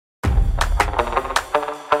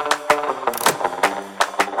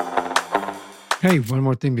Hey, one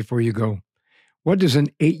more thing before you go. What does an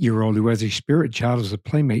 8-year-old who has a spirit child as a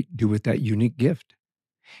playmate do with that unique gift?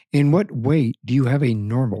 In what way do you have a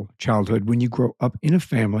normal childhood when you grow up in a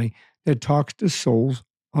family that talks to souls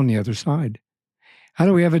on the other side? How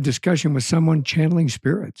do we have a discussion with someone channeling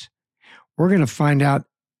spirits? We're going to find out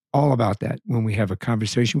all about that when we have a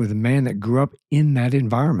conversation with a man that grew up in that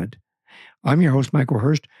environment. I'm your host, Michael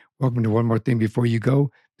Hurst. Welcome to One More Thing Before You Go,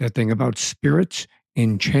 that thing about spirits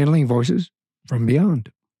and channeling voices from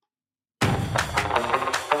beyond.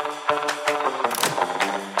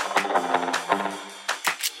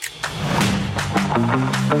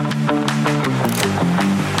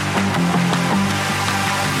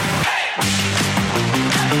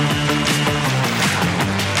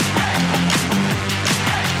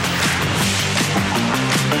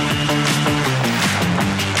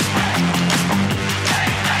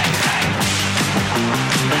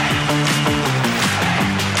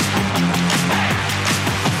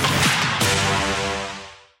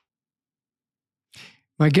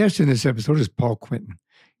 My guest in this episode is Paul Quinton.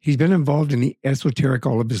 He's been involved in the esoteric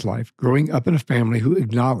all of his life, growing up in a family who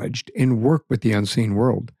acknowledged and worked with the unseen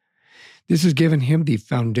world. This has given him the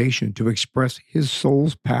foundation to express his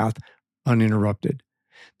soul's path uninterrupted.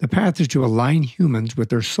 The path is to align humans with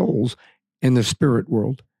their souls in the spirit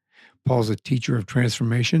world. Paul's a teacher of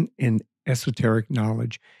transformation and esoteric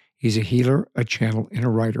knowledge. He's a healer, a channel, and a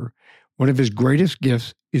writer. One of his greatest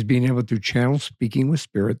gifts is being able to channel speaking with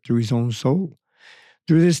spirit through his own soul.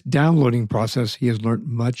 Through this downloading process, he has learned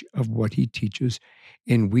much of what he teaches,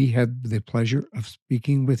 and we had the pleasure of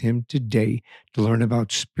speaking with him today to learn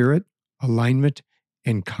about spirit, alignment,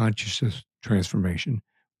 and consciousness transformation.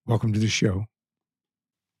 Welcome to the show.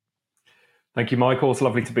 Thank you, Michael. It's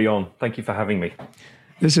lovely to be on. Thank you for having me.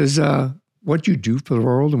 This is what you do for the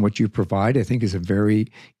world and what you provide, I think, is a very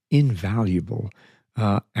invaluable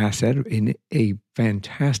asset and a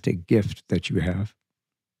fantastic gift that you have.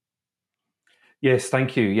 Yes,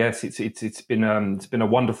 thank you. Yes, it's been a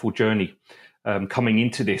wonderful journey coming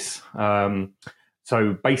into this.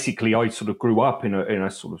 So basically, I sort of grew up in a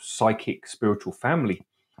sort of psychic spiritual family.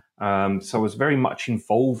 So I was very much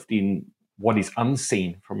involved in what is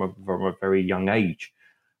unseen from a very young age,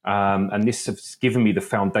 and this has given me the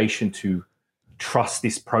foundation to trust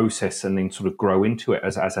this process and then sort of grow into it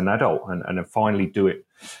as an adult and then finally do it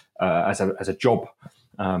as a job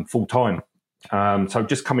full time. So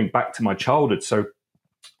just coming back to my childhood, so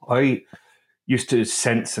I used to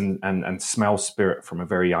sense and smell spirit from a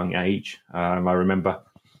very young age. I remember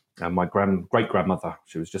my great-grandmother,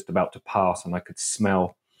 she was just about to pass and I could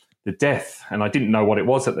smell the death and I didn't know what it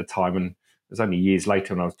was at the time. And it was only years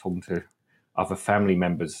later when I was talking to other family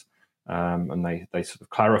members and they sort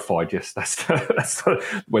of clarified, yes, that's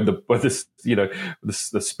when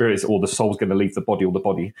the spirit or the soul's going to leave the body or the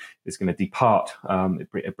body is going to depart.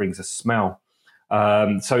 It brings a smell.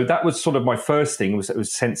 So that was sort of my first thing, it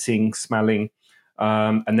was sensing, smelling,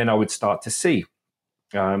 and then I would start to see.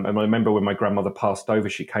 And I remember when my grandmother passed over,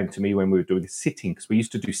 she came to me when we were doing the sitting, because we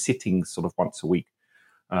used to do sittings sort of once a week.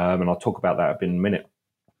 And I'll talk about that in a minute.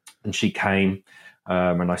 And she came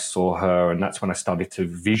and I saw her, and that's when I started to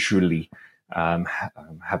visually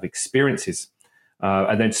have experiences.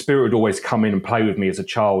 And then spirit would always come in and play with me as a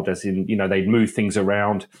child, as in, they'd move things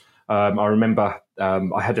around. I remember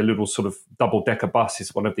I had a little sort of double-decker bus.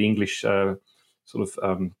 It's one of the English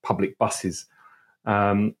public buses.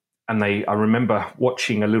 And I remember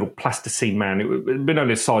watching a little plasticine man, it had been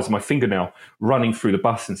only the size of my fingernail, running through the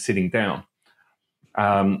bus and sitting down.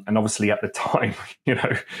 And obviously at the time,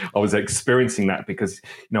 I was experiencing that because,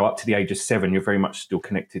 up to the age of 7, you're very much still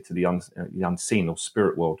connected to the unseen or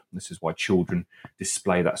spirit world. This is why children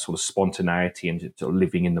display that sort of spontaneity and sort of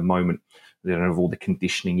living in the moment. They don't have all the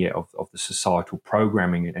conditioning yet of the societal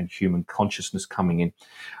programming and human consciousness coming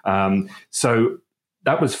in. So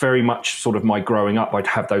that was very much sort of my growing up. I'd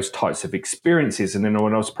have those types of experiences. And then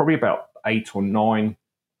when I was probably about 8 or 9,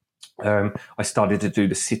 I started to do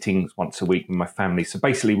the sittings once a week with my family. So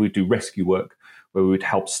basically we'd do rescue work where we would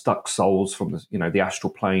help stuck souls from the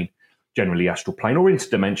astral plane, generally astral plane or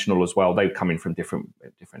interdimensional as well. They would come in from different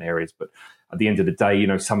areas. But at the end of the day,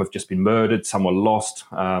 some have just been murdered, some were lost,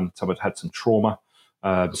 some had some trauma,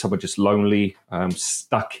 some were just lonely,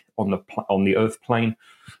 stuck on the earth plane.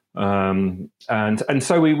 And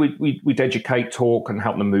so we'd educate, talk, and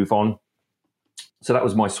help them move on. So that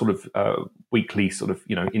was my sort of weekly sort of,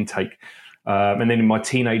 intake. And then in my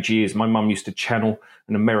teenage years, my mum used to channel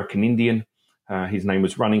an American Indian. His name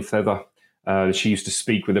was Running Feather. She used to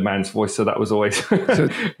speak with a man's voice, so that was always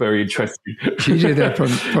very interesting. She did that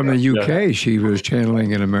from the UK. Yeah. She was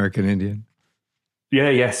channeling an American Indian. Yeah,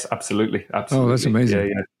 yes, absolutely. Oh, that's amazing.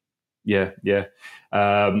 Yeah. Yeah, yeah.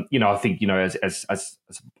 I think as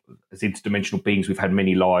interdimensional beings, we've had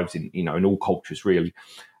many lives in all cultures, really.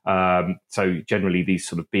 So generally, these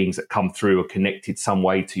sort of beings that come through are connected some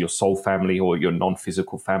way to your soul family or your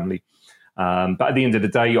non-physical family. But at the end of the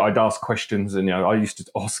day, I'd ask questions, and I used to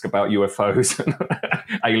ask about UFOs and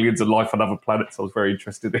aliens and life on other planets. I was very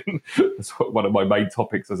interested in. That's one of my main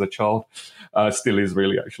topics as a child. Still is,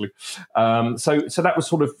 really, actually. So that was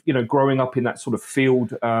sort of growing up in that sort of field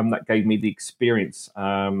that gave me the experience.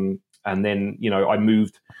 And then I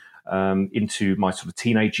moved into my sort of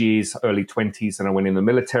teenage years, early 20s, and I went in the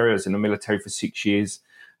military. I was in the military for 6 years.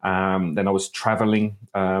 Then I was traveling.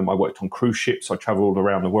 I worked on cruise ships. I traveled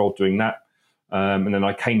around the world doing that. And then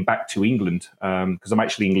I came back to England because I'm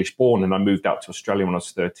actually English born, and I moved out to Australia when I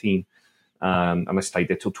was 13. And I stayed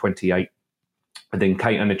there till 28. And then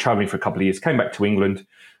traveling for a couple of years, came back to England,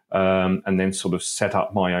 and then sort of set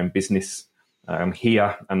up my own business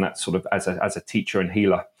here. And that sort of as a teacher and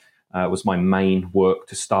healer was my main work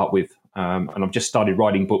to start with. And I've just started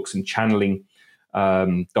writing books and channeling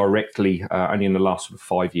directly only in the last sort of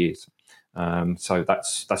 5 years. So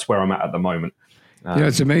that's where I'm at the moment. Yeah,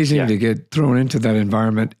 it's amazing to get thrown into that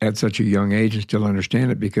environment at such a young age and still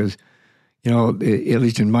understand it because, at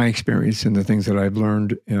least in my experience and the things that I've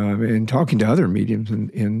learned in talking to other mediums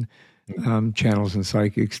in channels and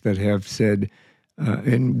psychics that have said,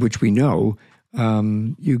 in which we know,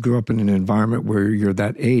 you grew up in an environment where you're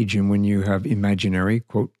that age, and when you have imaginary,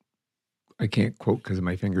 quote, I can't quote because of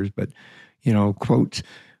my fingers, but, quote,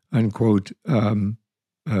 unquote,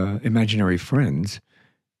 imaginary friends,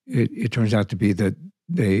 it turns out to be that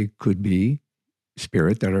they could be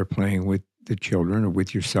spirit that are playing with the children or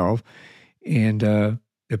with yourself. And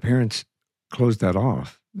the parents close that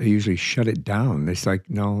off. They usually shut it down. It's like,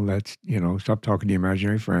 no, that's, stop talking to your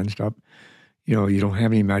imaginary friends. Stop, you don't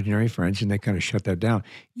have any imaginary friends, and they kind of shut that down.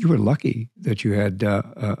 You were lucky that you had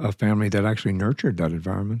a family that actually nurtured that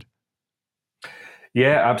environment.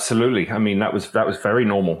 Yeah, absolutely. I mean, that was very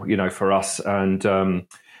normal, for us. And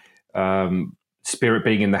spirit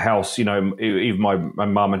being in the house, even my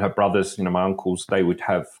mum and her brothers, my uncles, they would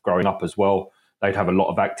have, growing up as well, they'd have a lot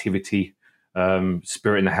of activity,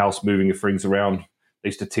 spirit in the house, moving the things around. They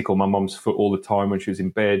used to tickle my mum's foot all the time when she was in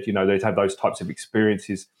bed. They'd have those types of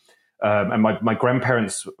experiences. And my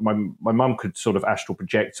grandparents, my mum could sort of astral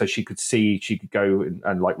project, so she could go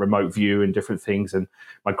and like remote view and different things. And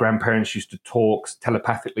my grandparents used to talk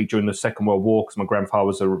telepathically during the Second World War because my grandfather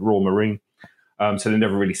was a Royal Marine. So they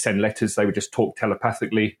never really send letters. They would just talk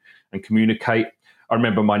telepathically and communicate. I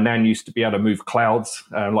remember my nan used to be able to move clouds,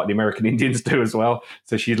 like the American Indians do as well.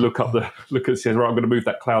 So she'd look and say, right, I'm going to move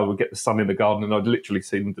that cloud. We'll get the sun in the garden. And I'd literally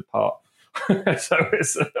see them depart. So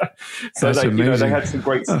they had some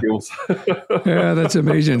great skills. Yeah, that's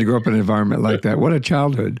amazing to grow up in an environment like that. What a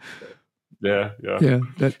childhood. Yeah.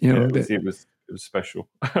 It was special.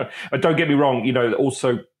 But don't get me wrong,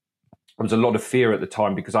 also there was a lot of fear at the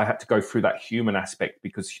time because I had to go through that human aspect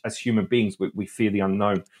because as human beings, we fear the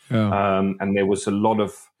unknown. Yeah. And there was a lot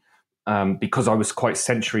of, because I was quite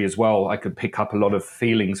sensory as well, I could pick up a lot of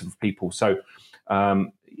feelings of people. So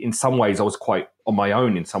in some ways, I was quite on my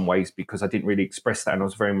own in some ways because I didn't really express that. And I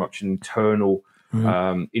was very much an internal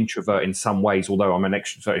introvert in some ways, although I'm an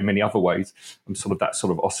extrovert in many other ways. I'm sort of that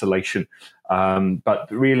sort of oscillation.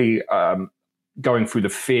 But really, going through the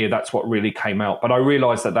fear, that's what really came out. But I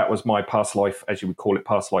realized that was my past life, as you would call it,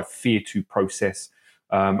 past life fear to process,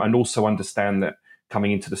 and also understand that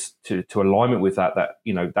coming into this to alignment with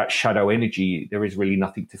that shadow energy, there is really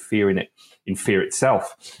nothing to fear in it. In fear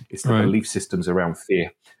itself, it's the belief systems around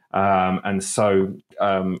fear, and so.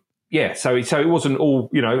 So it wasn't all,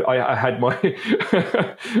 I had my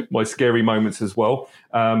my scary moments as well.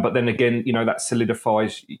 But then again, that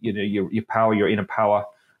solidifies, your power, your inner power,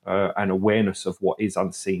 and awareness of what is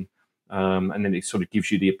unseen. And then it sort of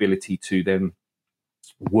gives you the ability to then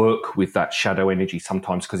work with that shadow energy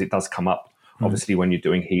sometimes because it does come up, obviously, when you're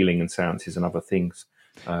doing healing and seances and other things,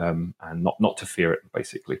 and not to fear it,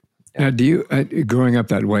 basically. Now, do you, growing up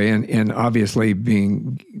that way and obviously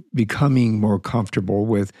becoming more comfortable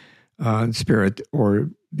with spirit or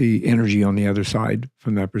the energy on the other side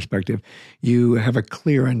from that perspective, you have a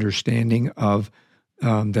clear understanding of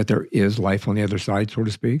that there is life on the other side, so to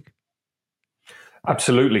speak?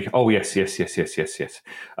 Absolutely. Oh, yes.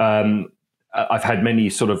 I've had many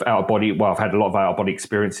sort of I've had a lot of out-of-body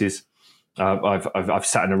experiences. I've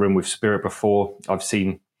sat in a room with spirit before. I've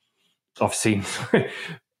seen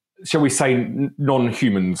shall we say,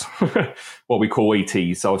 non-humans, what we call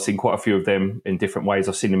ETs. So I've seen quite a few of them in different ways.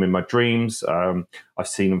 I've seen them in my dreams. I've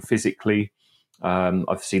seen them physically.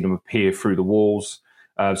 I've seen them appear through the walls.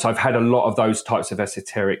 So I've had a lot of those types of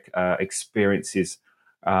esoteric experiences.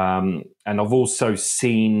 And I've also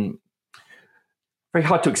seen, very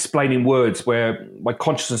hard to explain in words, where my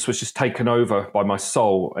consciousness was just taken over by my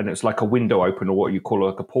soul, and it's like a window open, or what you call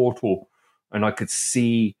like a portal, and I could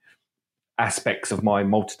see aspects of my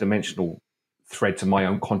multidimensional threads of my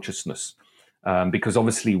own consciousness. Because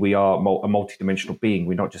obviously we are a multidimensional being.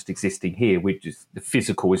 We're not just existing here. The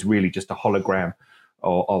physical is really just a hologram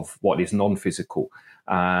of what is non-physical.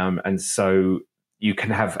 And so you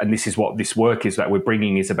can have, and this is what this work is that we're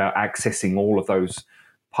bringing, is about accessing all of those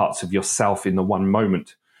parts of yourself in the one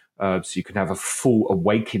moment. So you can have a full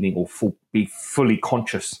awakening, or be fully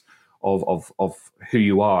conscious of who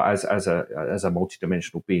you are as a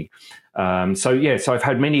multidimensional being. So I've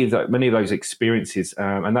had many of those experiences,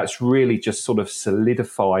 and that's really just sort of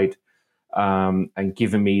solidified and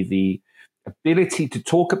given me the ability to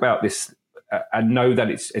talk about this and know that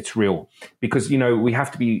it's real. Because we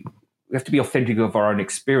have to be authentic of our own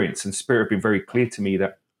experience, and Spirit have been very clear to me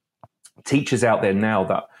that teachers out there now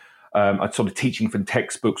that are sort of teaching from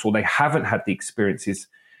textbooks, or they haven't had the experiences,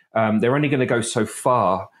 they're only going to go so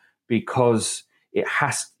far, because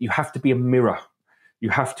you have to be a mirror. You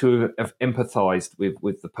have to have empathized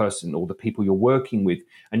with the person or the people you're working with,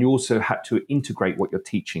 and you also had to integrate what you're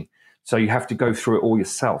teaching. So you have to go through it all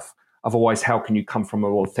yourself. Otherwise, how can you come from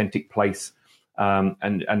an authentic place?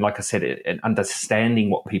 And like I said, and understanding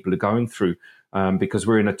what people are going through, because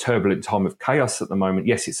we're in a turbulent time of chaos at the moment.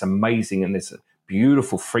 Yes, it's amazing, and there's a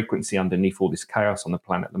beautiful frequency underneath all this chaos on the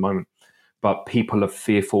planet at the moment. But people are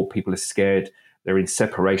fearful, people are scared, they're in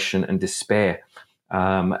separation and despair,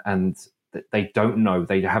 and they don't know,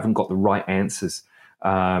 they haven't got the right answers.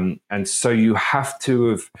 And so you have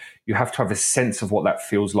to have a sense of what that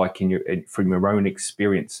feels like from your own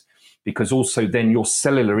experience, because also then your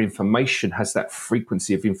cellular information has that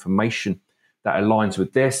frequency of information that aligns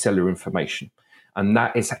with their cellular information. And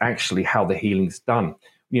that is actually how the healing's done.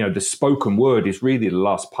 The spoken word is really the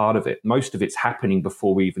last part of it. Most of it's happening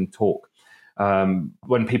before we even talk.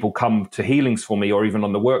 When people come to healings for me, or even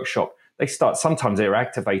on the workshop, sometimes they're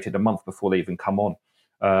activated a month before they even come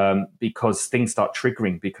on, because things start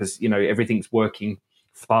triggering, because, everything's working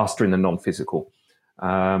faster in the non-physical.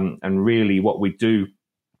 And really what we do,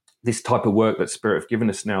 this type of work that Spirit have given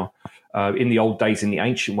us now, in the old days, in the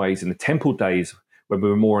ancient ways, in the temple days, when we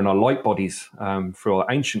were more in our light bodies, through our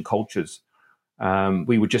ancient cultures,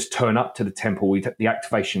 we would just turn up to the temple. The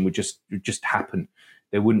activation would just happen.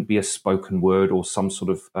 There wouldn't be a spoken word or some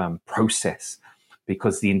sort of process,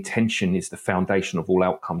 because the intention is the foundation of all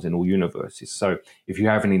outcomes in all universes. So if you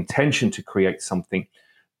have an intention to create something,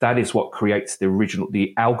 that is what creates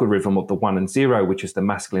the algorithm of the 1 and 0, which is the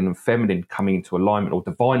masculine and feminine coming into alignment, or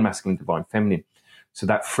divine masculine, divine feminine. So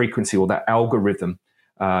that frequency, or that algorithm,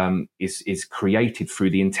 is created through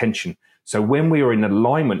the intention. So when we are in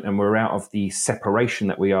alignment and we're out of the separation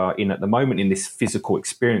that we are in at the moment in this physical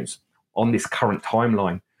experience on this current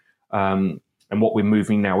timeline, and what we're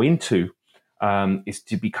moving now into, is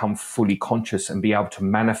to become fully conscious and be able to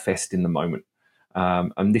manifest in the moment.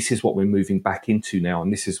 And this is what we're moving back into now.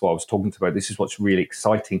 And this is what I was talking about. This is what's really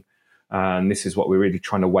exciting. And this is what we're really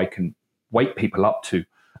trying to wake people up to,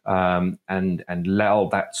 and allow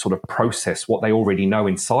that sort of process, what they already know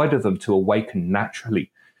inside of them, to awaken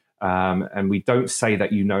naturally. And we don't say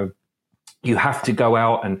that, you have to go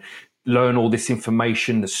out and learn all this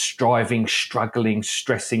information, the striving, struggling,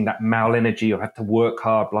 stressing, that male energy, you have to work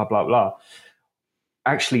hard, blah, blah, blah.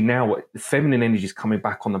 Actually, now the feminine energy is coming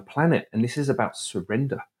back on the planet, and this is about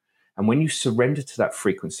surrender. And when you surrender to that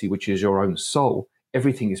frequency, which is your own soul,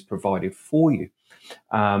 everything is provided for you.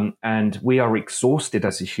 And we are exhausted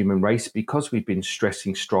as a human race because we've been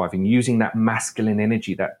stressing, striving, using that masculine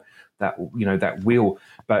energy, that will.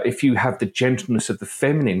 But if you have the gentleness of the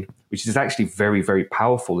feminine, which is actually very, very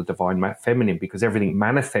powerful, the divine feminine, because everything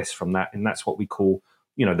manifests from that, and that's what we call,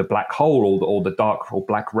 the black hole, or the dark or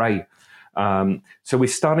black ray. So we're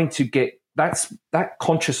starting to get that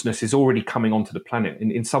consciousness is already coming onto the planet.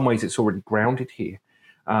 In some ways, it's already grounded here.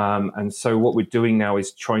 And so what we're doing now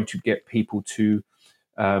is trying to get people to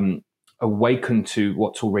awaken to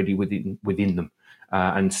what's already within them,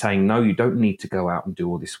 and saying, no, you don't need to go out and do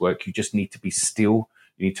all this work. You just need to be still.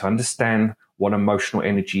 You need to understand what emotional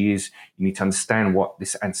energy is. You need to understand what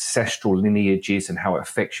this ancestral lineage is and how it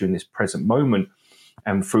affects you in this present moment.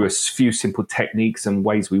 And through a few simple techniques and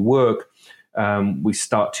ways we work, we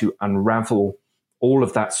start to unravel all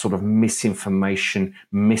of that sort of misinformation,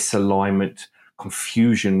 misalignment,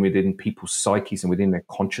 confusion within people's psyches and within their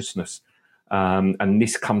consciousness. And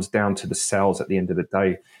this comes down to the cells at the end of the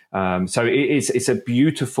day. So it's a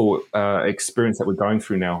beautiful experience that we're going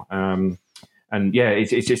through now. And yeah,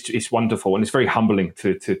 it's wonderful, and it's very humbling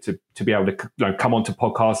to be able to come onto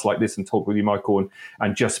podcasts like this and talk with you, Michael,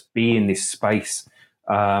 and just be in this space,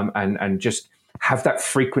 and just have that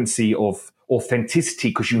frequency of authenticity,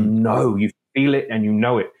 because you feel it and you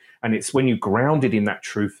know it, and it's when you're grounded in that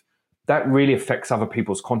truth that really affects other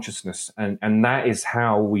people's consciousness, and that is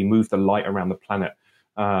how we move the light around the planet.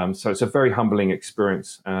 So it's a very humbling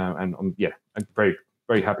experience, and I'm very,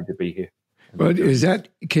 very happy to be here. But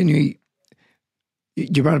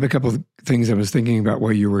you brought up a couple of things I was thinking about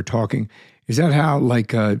while you were talking. Is that how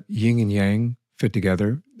yin and yang fit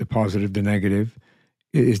together, the positive, the negative?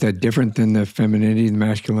 Is that different than the femininity and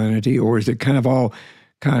masculinity, or is it kind of all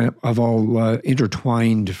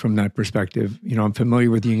intertwined from that perspective? I'm familiar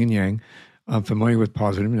with yin and yang. I'm familiar with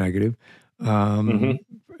positive and negative.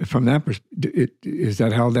 From that perspective, is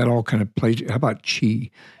that how that all kind of plays? How about chi?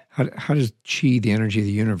 How does chi, the energy of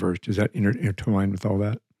the universe, does that intertwine with all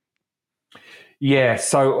that? Yeah,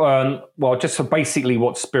 so, just so basically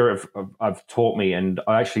what Spirit have taught me, and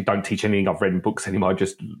I actually don't teach anything I've read in books anymore,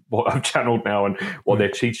 just what I've channeled now and what they're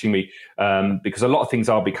teaching me, because a lot of things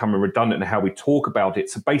are becoming redundant in how we talk about it.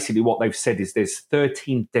 So basically what they've said is there's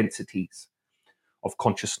 13 densities of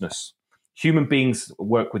consciousness. Human beings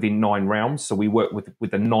work within 9 realms, so we work with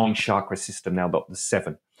the 9 chakra system now, not the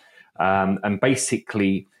 7. And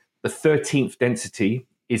basically the 13th density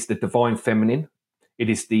is the divine feminine. It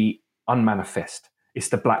is the unmanifest. It's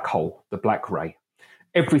the black hole, the black ray.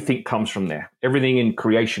 Everything comes from there. Everything in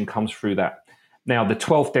creation comes through that. Now, the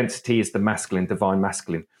 12th density is the masculine, divine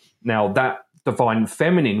masculine. Now, that divine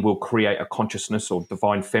feminine will create a consciousness, or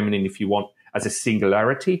divine feminine, if you want, as a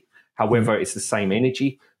singularity. However, it's the same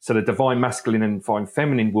energy. So the divine masculine and divine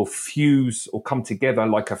feminine will fuse or come together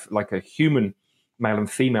like a human, male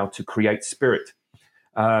and female, to create spirit.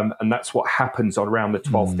 And that's what happens around the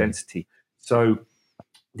 12th density. So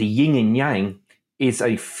the yin and yang is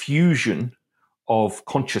a fusion of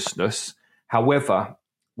consciousness. However,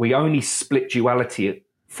 we only split duality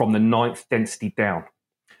from the 9th density down.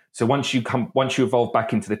 So once you evolve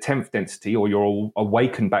back into the 10th density, or you're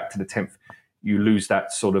awakened back to the 10th, you lose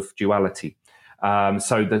that sort of duality.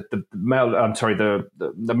 So the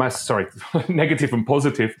negative and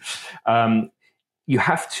positive, you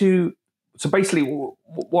have to. So basically,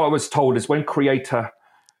 what I was told is when Creator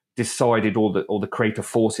decided, or the creator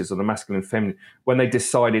forces, or the masculine and feminine, when they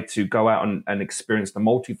decided to go out and experience the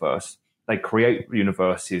multiverse, they create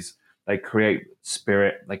universes, they create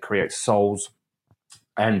spirit, they create souls.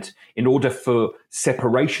 And in order for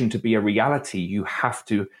separation to be a reality, you have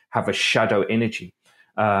to have a shadow energy.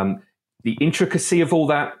 The intricacy of all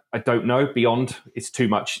that, I don't know. Beyond, it's too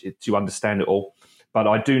much to understand it all. But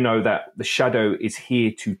I do know that the shadow is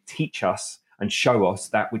here to teach us and show us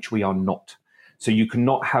that which we are not. So you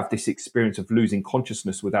cannot have this experience of losing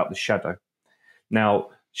consciousness without the shadow. Now,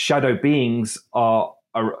 shadow beings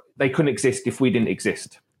they couldn't exist if we didn't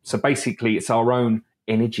exist. So basically, it's our own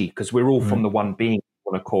energy, because we're all from the one being, I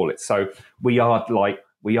want to call it. So we are light,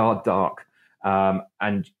 we are dark,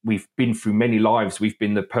 and we've been through many lives. We've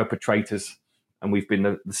been the perpetrators, and we've been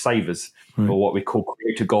the savers, or what we call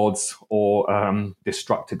creator gods, or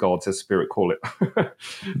destructor gods, as Spirit call it.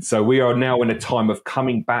 So we are now in a time of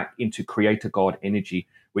coming back into creator god energy,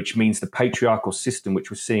 which means the patriarchal system, which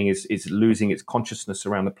we're seeing, is losing its consciousness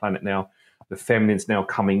around the planet now. The feminine's now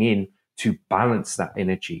coming in to balance that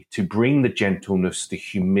energy, to bring the gentleness, the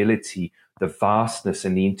humility, the vastness,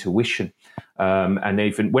 and the intuition. And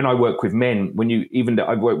even when I work with men,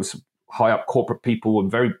 I work with some high up corporate people and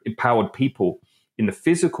very empowered people in the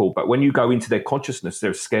physical, but when you go into their consciousness,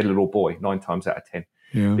 they're a scared little boy 9 times out of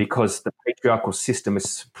 10, because the patriarchal system is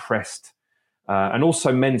suppressed. And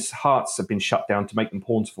also men's hearts have been shut down to make them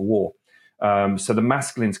pawns for war. So the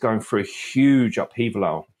masculine's going through a huge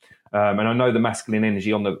upheaval. And I know the masculine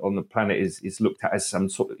energy on the planet is looked at as some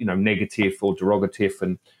sort of negative or derogative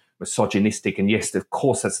and misogynistic. And yes, of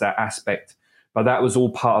course, that's that aspect. But that was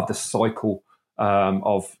all part of the cycle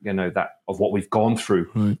of what we've gone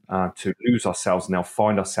through to lose ourselves and now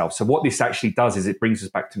find ourselves. So what this actually does is it brings us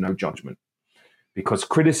back to no judgment, because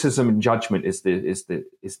criticism and judgment is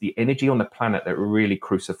the energy on the planet that really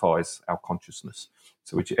crucifies our consciousness.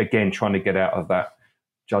 So which, again, trying to get out of that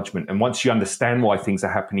judgment. And once you understand why things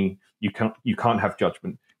are happening, you can't have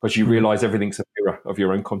judgment, because you realize everything's a mirror of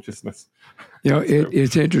your own consciousness.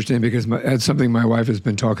 It's interesting, because that's something my wife has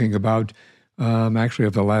been talking about actually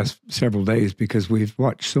over the last several days, because we've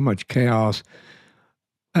watched so much chaos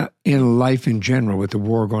in life in general, with the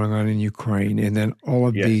war going on in Ukraine, and then all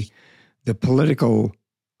of the political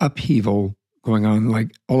upheaval going on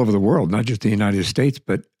like all over the world, not just the United States,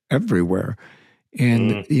 but everywhere.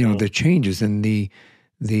 And, the changes and the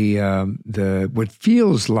the what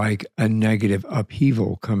feels like a negative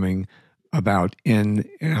upheaval coming about, and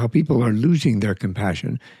how people are losing their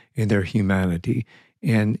compassion and their humanity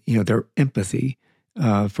and their empathy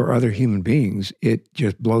for other human beings. It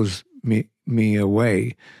just blows me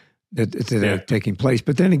away that's taking place.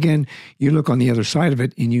 But then again, you look on the other side of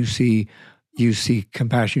it, and you see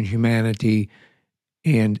compassion, humanity,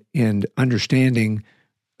 and understanding,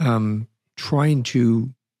 trying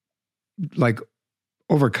to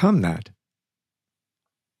overcome that.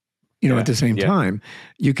 At the same time,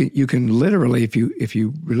 you can literally, if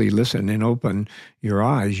you really listen and open your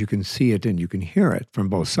eyes, you can see it and you can hear it from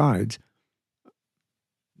both sides.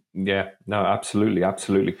 Yeah, no, absolutely.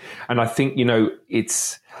 And I think,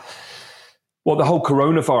 it's, the whole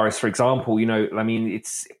coronavirus, for example,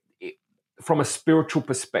 it's from a spiritual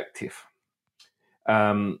perspective,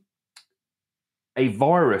 a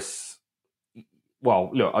virus.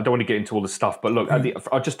 Well, look, I don't want to get into all the stuff, but look,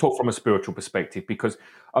 I'll just talk from a spiritual perspective, because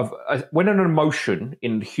when an emotion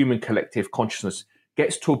in the human collective consciousness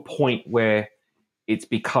gets to a point where it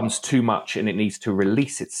becomes too much and it needs to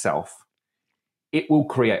release itself, it will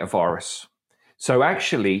create a virus. So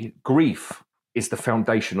actually, grief is the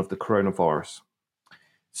foundation of the coronavirus.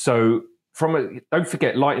 So don't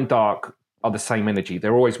forget, light and dark are the same energy.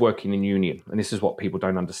 They're always working in union. And this is what people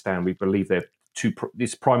don't understand. We believe they're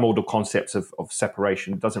these primordial concepts of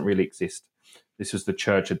separation doesn't really exist. This was the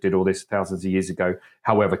church that did all this thousands of years ago,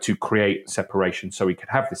 however, to create separation so we could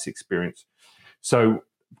have this experience. So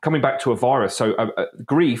coming back to a virus, so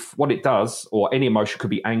grief, what it does, or any emotion, could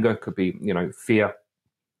be anger, could be fear,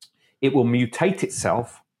 it will mutate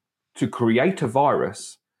itself to create a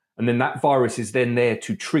virus, and then that virus is then there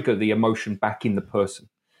to trigger the emotion back in the person.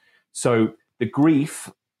 So the grief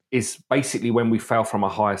is basically when we fell from our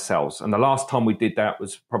higher selves. And the last time we did that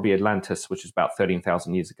was probably Atlantis, which is about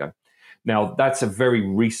 13,000 years ago. Now, that's a very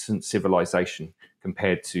recent civilization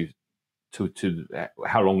compared to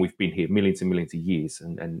how long we've been here, millions and millions of years,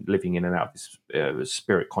 and living in and out of this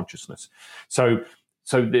spirit consciousness. So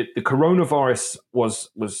the coronavirus was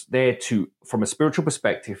there to, from a spiritual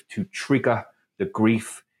perspective, to trigger the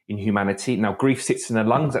grief in humanity. Now, grief sits in the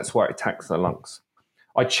lungs. That's why it attacks the lungs.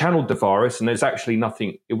 I channeled the virus, and there's actually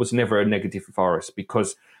nothing. It was never a negative virus,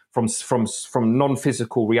 because from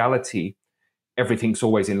non-physical reality, everything's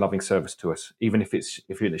always in loving service to us, even if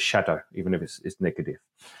you're in the shadow, even if it's negative.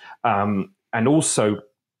 And also,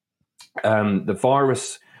 the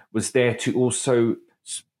virus was there to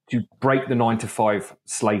break the 9-to-5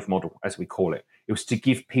 slave model, as we call it. It was to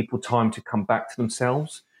give people time to come back to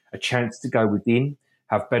themselves, a chance to go within,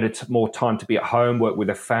 have more time to be at home, work with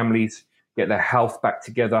their families, get their health back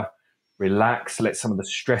together, relax, let some of the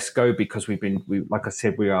stress go, because like I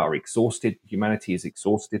said, we are exhausted. Humanity is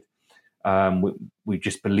exhausted. We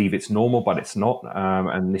just believe it's normal, but it's not.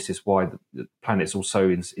 And this is why the planet's also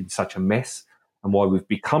in such a mess, and why we've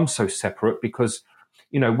become so separate, because,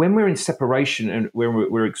 when we're in separation and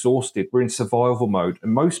we're exhausted, we're in survival mode.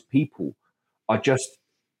 And most people are just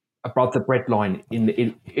above the breadline,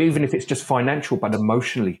 even if it's just financial, but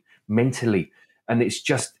emotionally, mentally. And it's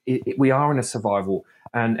just, we are in a survival.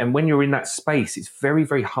 And when you're in that space, it's very,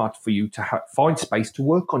 very hard for you to find space to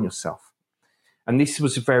work on yourself. And this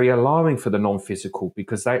was very alarming for the non-physical,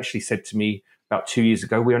 because they actually said to me about 2 years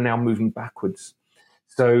ago, we are now moving backwards.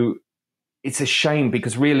 So it's a shame,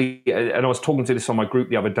 because really, and I was talking to this on my group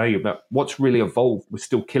the other day about what's really evolved. We're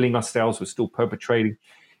still killing ourselves. We're still perpetrating.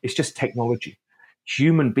 It's just technology.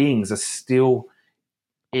 Human beings are still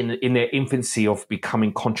in their infancy of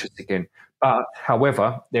becoming conscious again. But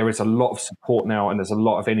however, there is a lot of support now, and there's a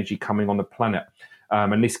lot of energy coming on the planet.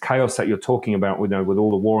 And this chaos that you're talking about, with all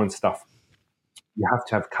the war and stuff, you have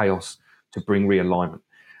to have chaos to bring realignment.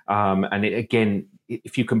 And again,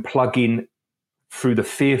 if you can plug in through the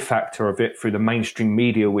fear factor of it, through the mainstream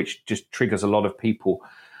media, which just triggers a lot of people,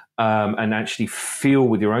 and actually feel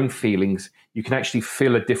with your own feelings, you can actually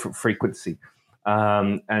feel a different frequency.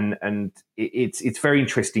 And it's very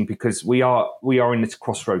interesting, because we are in this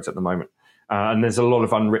crossroads at the moment. And there's a lot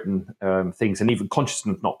of unwritten things, and even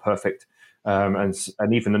consciousness is not perfect. And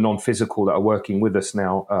even the non-physical that are working with us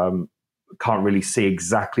now can't really see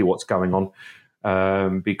exactly what's going on,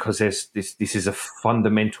 because this is a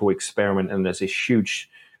fundamental experiment, and there's this huge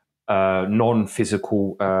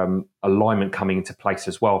non-physical alignment coming into place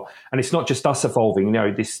as well. And it's not just us evolving.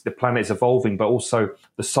 The planet is evolving, but also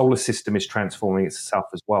the solar system is transforming itself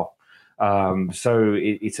as well. So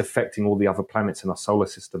it's affecting all the other planets in our solar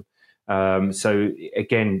system. So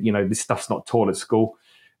again, this stuff's not taught at school.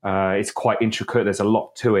 It's quite intricate. There's a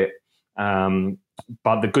lot to it.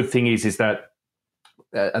 But the good thing is that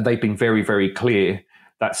they've been very, very clear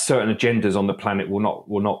that certain agendas on the planet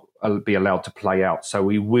will not be allowed to play out. So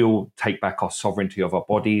we will take back our sovereignty of our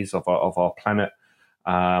bodies, of our planet,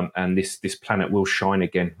 and this planet will shine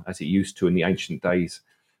again as it used to in the ancient days.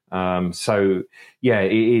 So yeah,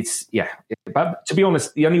 it's yeah. But to be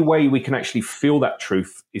honest, the only way we can actually feel that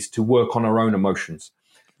truth is to work on our own emotions.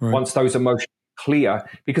 Right. Once those emotions are clear,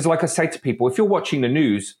 because like I say to people, if you're watching the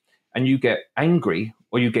news and you get angry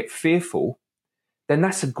or you get fearful, then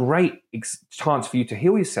that's a great chance for you to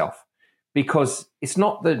heal yourself, because it's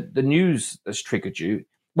not the news that's triggered you.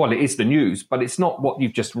 Well, it is the news, but it's not what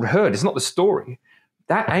you've just heard. It's not the story.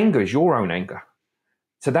 That anger is your own anger.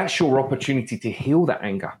 So that's your opportunity to heal that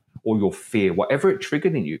anger or your fear, whatever it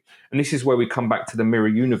triggered in you. And this is where we come back to the mirror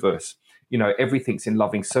universe. You know, everything's in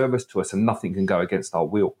loving service to us and nothing can go against our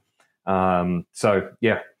will. So,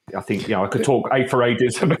 yeah. I think, I could talk for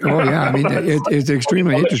ages. Oh, yeah. I mean, it's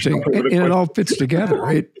extremely interesting. And it all fits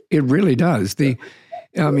together. It really does. I've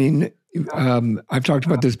talked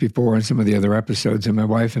about this before in some of the other episodes, and my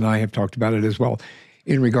wife and I have talked about it as well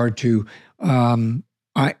in regard to,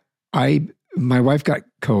 my wife got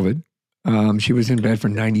COVID. She was in bed for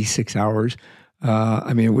 96 hours.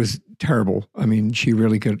 It was terrible. She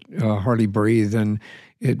really could hardly breathe, and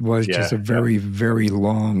it was just a very, very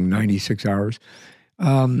long 96 hours.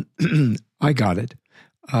 I got it.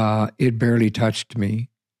 It barely touched me.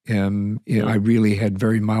 I really had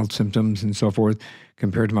very mild symptoms and so forth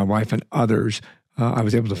compared to my wife and others. I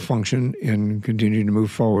was able to function and continue to move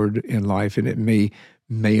forward in life. And it may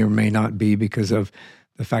or may not be because of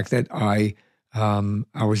the fact that I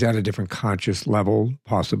was at a different conscious level,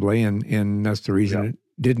 possibly, and that's the reason it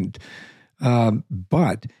didn't.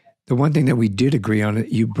 But the one thing that we did agree on,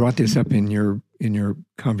 you brought this up in your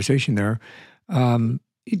conversation there.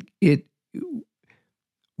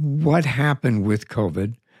 What happened with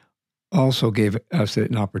COVID also gave us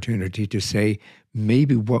an opportunity to say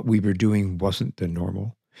maybe what we were doing wasn't the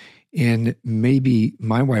normal. And maybe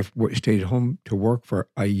my wife stayed home to work for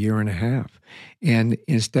a year and a half. And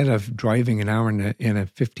instead of driving an hour and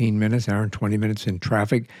 15 minutes, hour and 20 minutes in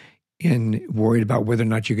traffic and worried about whether or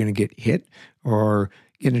not you're going to get hit or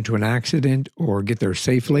get into an accident or get there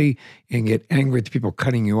safely and get angry at the people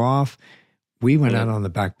cutting you off, we went out on the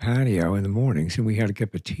back patio in the mornings and we had a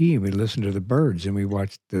cup of tea and we listened to the birds and we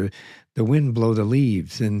watched the wind blow the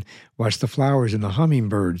leaves and watched the flowers and the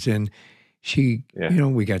hummingbirds. And she,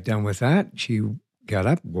 we got done with that. She got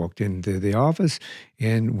up, walked into the office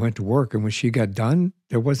and went to work. And when she got done,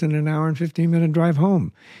 there wasn't an hour and 15-minute drive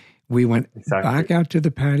home. We went back out to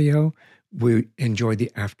the patio. We enjoyed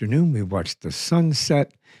the afternoon. We watched the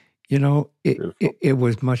sunset. It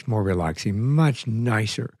was much more relaxing, much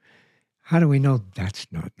nicer. How do we know that's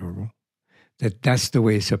not normal? That's the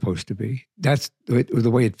way it's supposed to be. That's the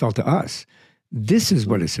way it felt to us. This is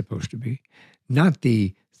what it's supposed to be, not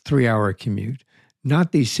the 3-hour commute,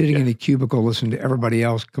 not the sitting in a cubicle listening to everybody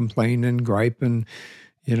else complain and gripe and,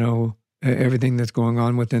 everything that's going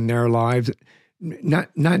on within their lives.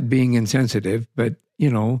 Not being insensitive, but,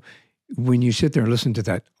 when you sit there and listen to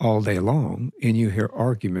that all day long and you hear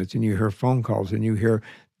arguments and you hear phone calls and you hear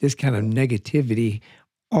this kind of negativity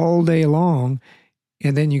all day long,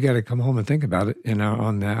 and then you got to come home and think about it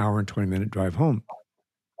on the hour and 20-minute drive home.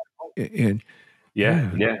 And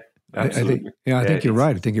absolutely. I think you're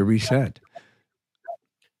right. I think you're reset.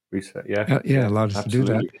 Allowed us to do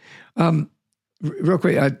that. Real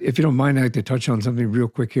quick, if you don't mind, I'd like to touch on something real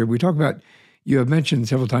quick here. We talk about, you have mentioned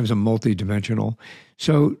several times a multidimensional.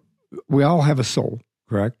 So we all have a soul,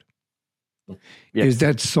 correct? Yes. Is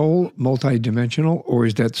that soul multidimensional, or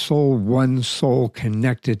is that soul one soul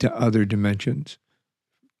connected to other dimensions?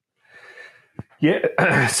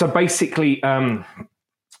 Yeah. So basically,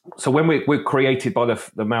 so when we're created by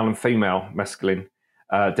the male and female, masculine,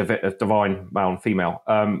 divine male and female,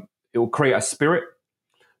 it will create a spirit.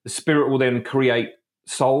 The spirit will then create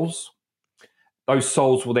souls. Those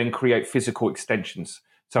souls will then create physical extensions.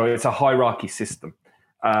 So it's a hierarchy system.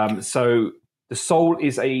 So the soul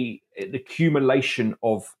is the accumulation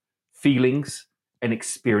of feelings and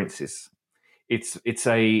experiences. It's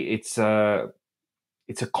a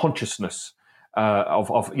consciousness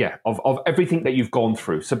of everything that you've gone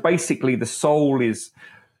through. So basically, the soul is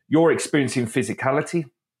you're experiencing physicality.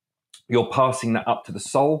 You're passing that up to the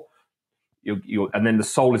soul. And then the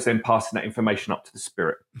soul is then passing that information up to the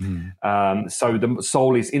spirit. So the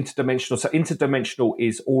soul is interdimensional. So interdimensional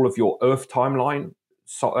is all of your Earth timeline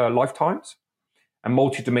lifetimes. And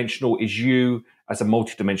multidimensional is you as a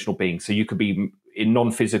multidimensional being. So you could be in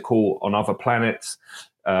non-physical on other planets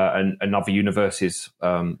and other universes.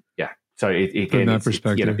 So again, from that it's,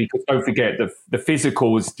 perspective, because don't forget the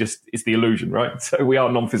physical is the illusion, right? So we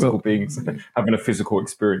are non-physical beings having a physical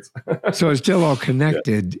experience. So it's still all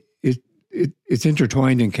connected. It's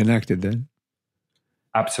intertwined and connected. Then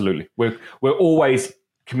absolutely, we're always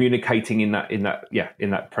communicating in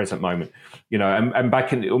that present moment, and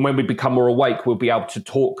back when we become more awake, we'll be able to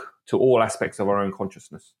talk to all aspects of our own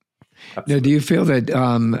consciousness. Absolutely. Now, do you feel that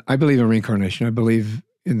I believe in reincarnation? I believe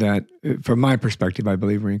in that. From my perspective, I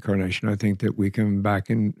believe in reincarnation. I think that we come back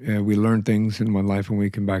and we learn things in one life, and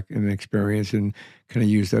we come back and experience and kind of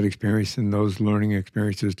use that experience and those learning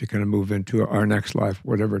experiences to kind of move into our next life,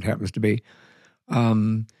 whatever it happens to be.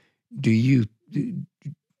 Do you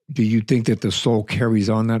think that the soul carries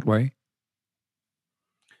on that way?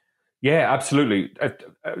 Yeah, absolutely.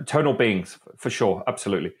 Eternal beings, for sure.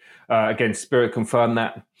 Absolutely. Again, Spirit confirmed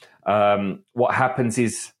that. What happens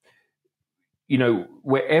is,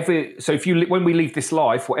 when we leave this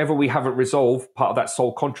life, whatever we haven't resolved, part of that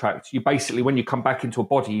soul contract, you basically, when you come back into a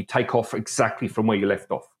body, you take off exactly from where you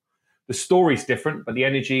left off. The story's different, but the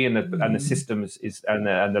energy and the systems and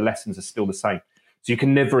the lessons are still the same. So you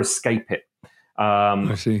can never escape it.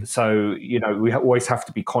 I see. So, we always have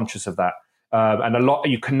to be conscious of that. And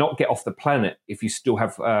you cannot get off the planet if you still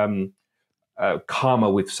have karma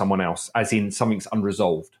with someone else, as in something's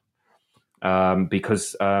unresolved.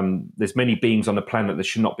 Because there's many beings on the planet that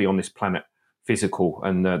should not be on this planet, physical,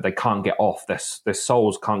 and they can't get off. Their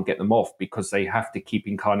souls can't get them off because they have to keep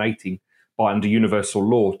incarnating under universal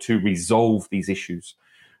law to resolve these issues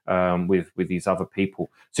with these other people.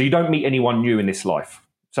 So you don't meet anyone new in this life.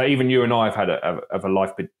 So even you and I have had a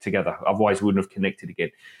life together. Otherwise, we wouldn't have connected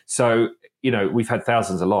again. So we've had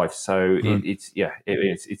thousands of lives. So it's.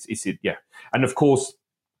 And of course,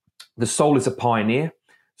 the soul is a pioneer.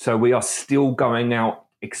 So we are still going out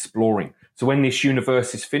exploring. So when this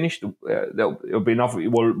universe is finished, there'll be another.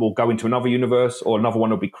 We'll go into another universe, or another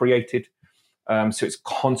one will be created. So it's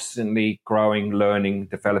constantly growing, learning,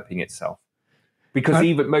 developing itself. Because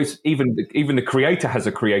even the creator has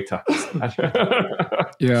a creator.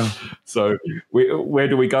 Yeah. So where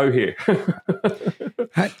do we go here?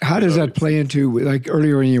 How does that play into, like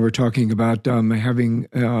earlier when you were talking about having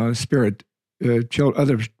other spirit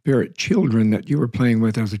children that you were playing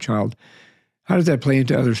with as a child? How does that play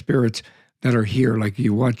into other spirits that are here? Like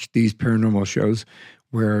you watch these paranormal shows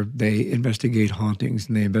where they investigate hauntings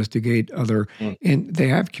and they investigate and they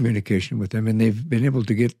have communication with them, and they've been able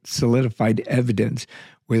to get solidified evidence,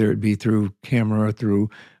 whether it be through camera, through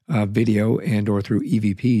video, and or through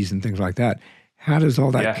EVPs and things like that. How does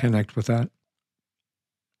all that connect with that?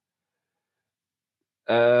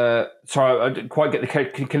 Sorry, I didn't quite get the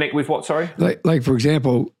connect with what, sorry? Like for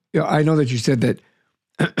example, I know that you said that,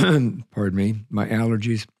 pardon me, my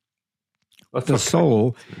allergies.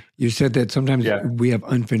 Soul, you said that sometimes we have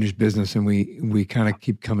unfinished business and we kind of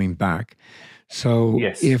keep coming back. So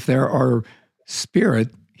if there are spirit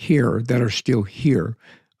here that are still here,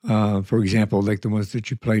 for example, like the ones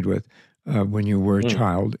that you played with when you were a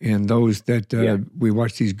child, and those that we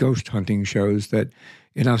watch these ghost hunting shows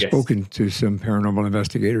and I've spoken to some paranormal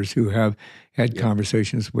investigators who have had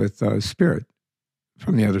conversations with spirit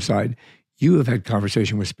from the other side. You have had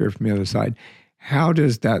conversation with spirit from the other side. How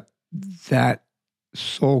does that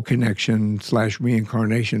soul connection /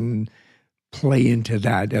 reincarnation play into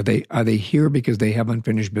that? Are they here because they have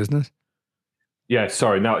unfinished business? Yeah,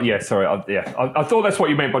 sorry. I thought that's what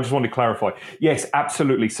you meant, but I just wanted to clarify. Yes,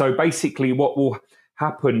 absolutely. So basically what will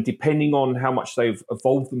happen, depending on how much they've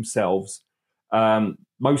evolved themselves,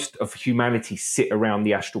 most of humanity sit around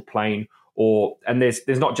the astral plane, and there's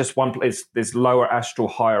not just one place. There's lower astral,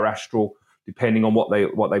 higher astral, depending on what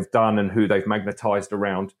they've done and who they've magnetized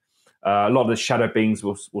around. A lot of the shadow beings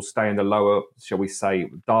will stay in the lower, shall we say,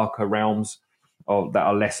 darker realms that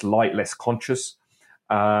are less light, less conscious.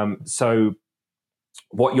 So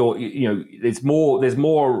what there's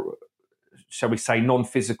more, shall we say,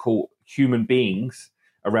 non-physical human beings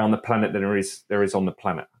around the planet than there is on the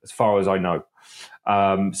planet, as far as I know.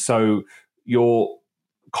 So you're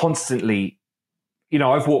constantly,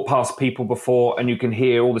 I've walked past people before and you can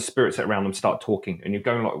hear all the spirits around them start talking and you're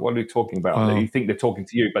going like, what are they talking about? You think they're talking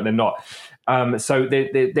to you, but they're not. So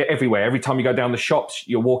they're everywhere. Every time you go down the shops,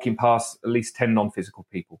 you're walking past at least 10 non-physical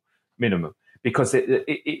people, minimum, because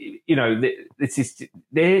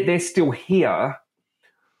they're still here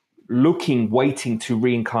looking, waiting to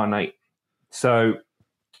reincarnate. So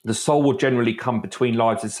the soul will generally come between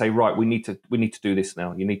lives and say, right, we need to do this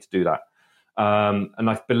now. You need to do that. And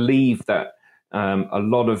I believe that a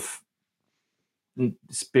lot of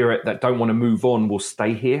spirit that don't want to move on will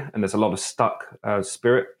stay here, and there's a lot of stuck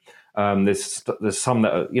spirit. There's some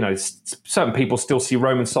that are, certain people still see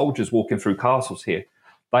Roman soldiers walking through castles here.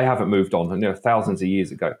 They haven't moved on, and they're thousands of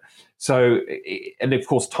years ago. So, and of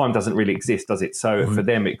course, time doesn't really exist, does it? So for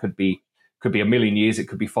them, it could be a million years, it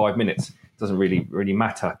could be 5 minutes. It doesn't really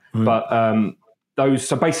matter. But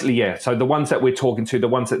so basically, yeah. So the ones that we're talking to, the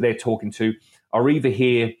ones that they're talking to, are either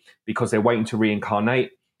here because they're waiting to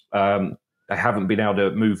reincarnate. They haven't been able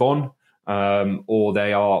to move on, or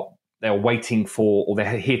they're waiting for, or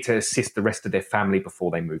they're here to assist the rest of their family before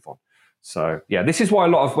they move on. So yeah, this is why a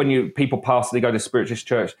lot of when people pass, they go to spiritualist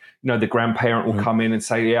church, the grandparent will come in and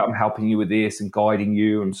say, yeah, I'm helping you with this and guiding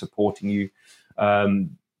you and supporting you.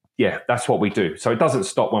 Yeah, that's what we do. So it doesn't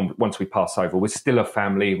stop once we pass over. We're still a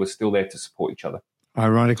family. We're still there to support each other.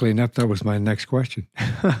 Ironically enough, that was my next question.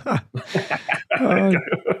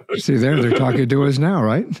 See there, they're talking to us now,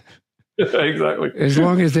 right? Exactly. As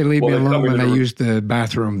long as they leave me alone when I use the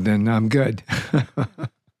bathroom, then I'm good.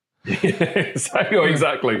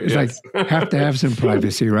 Exactly. It's like, have to have some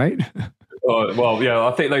privacy, right? Well, yeah,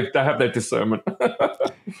 I think they have their discernment.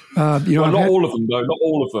 Not all of them, though. Not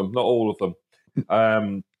all of them.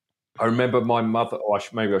 I remember my mother,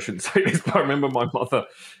 maybe I shouldn't say this, but I remember my mother,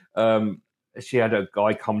 she had a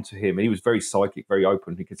guy come to him. He was very psychic, very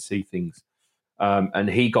open. He could see things. And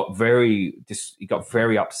he got very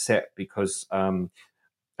upset because, and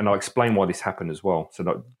I'll explain why this happened as well, so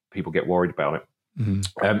that people get worried about it.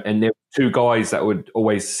 Mm-hmm. And there were two guys that would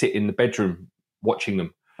always sit in the bedroom watching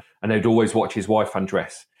them, and they'd always watch his wife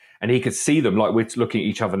undress. And he could see them like we're looking at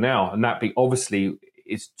each other now, and that obviously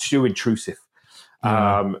is too intrusive.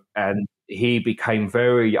 Mm-hmm. And he became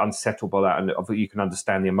very unsettled by that, and you can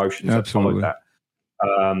understand the emotions that followed that.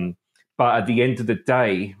 But at the end of the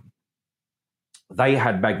day, they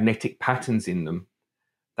had magnetic patterns in them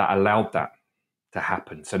that allowed that to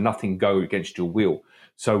happen. So nothing go against your will.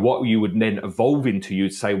 So what you would then evolve into,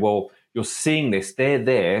 you'd say, well, you're seeing this, they're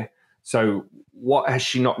there. So what has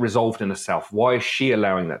she not resolved in herself? Why is she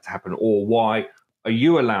allowing that to happen? Or why are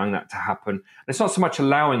you allowing that to happen? And it's not so much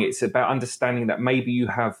allowing it, it's about understanding that maybe you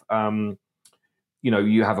have,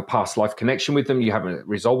 you have a past life connection with them. You haven't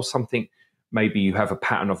resolved something. Maybe you have a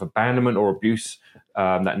pattern of abandonment or abuse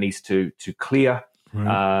that needs to clear.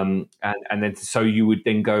 Right. And then so you would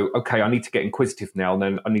then go, okay, I need to get inquisitive now. And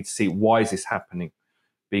then I need to see, why is this happening?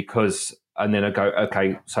 And then I go,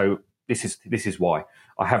 okay, so this is why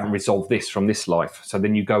I haven't resolved this from this life. So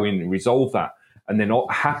then you go in and resolve that. And then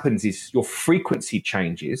what happens is your frequency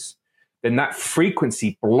changes. Then that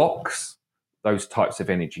frequency blocks those types of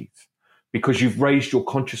energies because you've raised your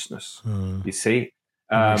consciousness, you see?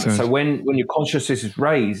 So when your consciousness is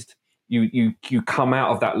raised, you come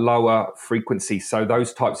out of that lower frequency. So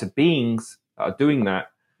those types of beings that are doing that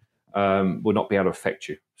will not be able to affect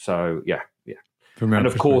you. So yeah. And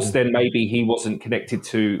of course, then maybe he wasn't connected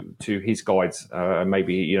to his guides.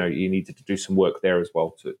 Maybe he needed to do some work there as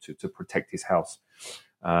well to protect his house.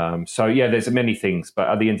 So yeah, there's many things, but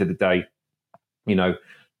at the end of the day,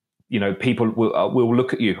 people will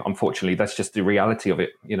look at you. Unfortunately, that's just the reality of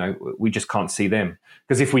it. We just can't see them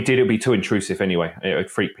because if we did, it'd be too intrusive anyway. It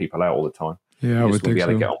would freak people out all the time. Yeah, I would think so.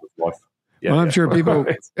 Be able to get on with life. Yeah, well, I'm sure people,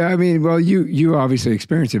 I mean, well, you obviously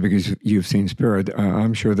experience it because you've seen spirit.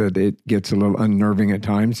 I'm sure that it gets a little unnerving at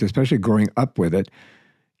times, especially growing up with it.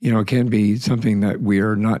 It can be something that we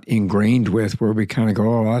are not ingrained with where we kind of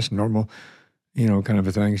go, oh, that's normal, kind of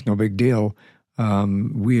a thing. It's no big deal.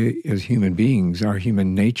 We as human beings, our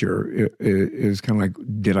human nature is kind of like,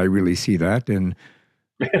 did I really see that? And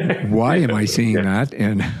why am I seeing that?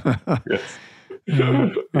 And are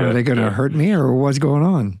they going to hurt me or what's going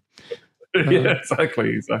on? Yeah,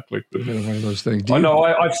 exactly. One of those things. I know.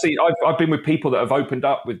 I've been with people that have opened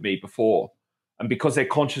up with me before, and because their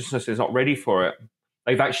consciousness is not ready for it,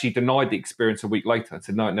 they've actually denied the experience a week later and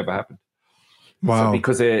said, "No, it never happened." Wow. So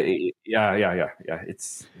because it's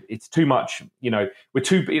too much. We're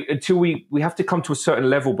too until we have to come to a certain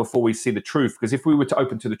level before we see the truth. Because if we were to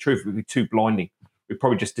open to the truth, it would be too blinding. We'd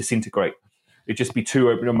probably just disintegrate. It'd just be too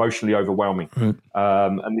emotionally overwhelming. Right.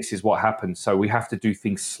 And this is what happens. So we have to do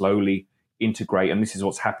things slowly. Integrate, and this is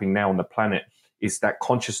what's happening now on the planet, is that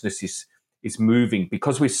consciousness is moving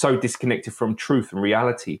because we're so disconnected from truth and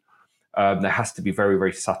reality. There has to be very,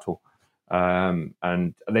 very subtle,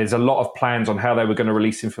 and there's a lot of plans on how they were going to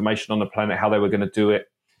release information on the planet, how they were going to do it.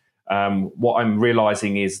 What I'm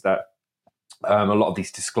realizing is that a lot of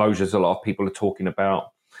these disclosures a lot of people are talking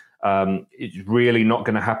about, it's really not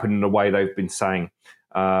going to happen in the way they've been saying.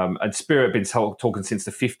 And Spirit have been talking since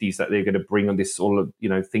the 50s that they're going to bring on this, all of,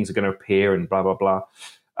 things are going to appear and blah, blah, blah.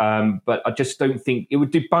 But I just don't think it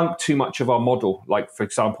would debunk too much of our model. Like, for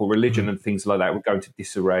example, religion and things like that would go into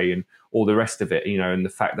disarray, and all the rest of it, and the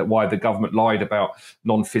fact that why the government lied about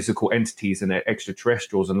non-physical entities and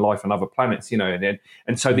extraterrestrials and life on other planets, and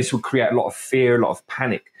so this would create a lot of fear, a lot of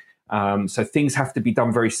panic. So things have to be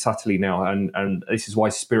done very subtly now. And this is why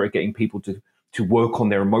Spirit are getting people to work on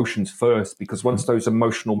their emotions first, because once those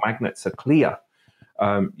emotional magnets are clear,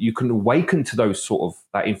 you can awaken to those sort of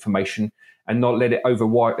that information and not let it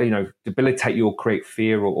debilitate you or create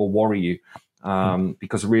fear or worry you.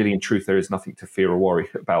 Because really, in truth, there is nothing to fear or worry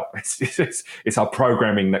about. It's our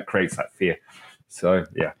programming that creates that fear. So,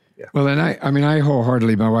 yeah. Well, and I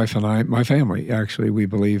wholeheartedly, my wife and I, my family, actually, we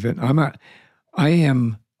believe it.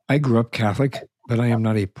 I grew up Catholic, but I am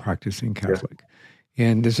not a practicing Catholic. Yeah.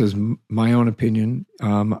 And this is my own opinion.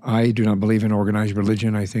 I do not believe in organized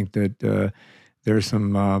religion. I think that there's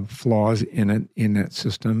some flaws in that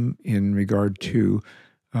system in regard to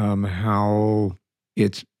how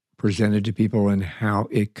it's presented to people and how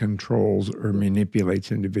it controls or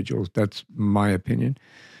manipulates individuals. That's my opinion.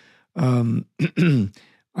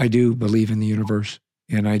 I do believe in the universe,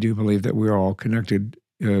 and I do believe that we're all connected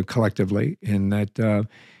collectively, and that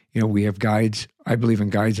we have guides. I believe in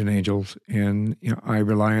guides and angels, and I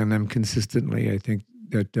rely on them consistently. I think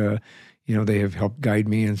that they have helped guide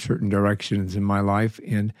me in certain directions in my life,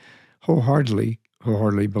 and wholeheartedly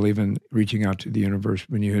believe in reaching out to the universe.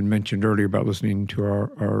 When you had mentioned earlier about listening to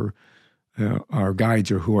our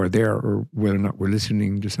guides, or who are there, or whether or not we're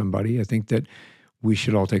listening to somebody, I think that we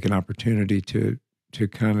should all take an opportunity to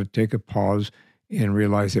kind of take a pause and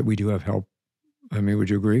realize that we do have help. I mean, would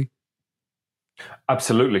you agree?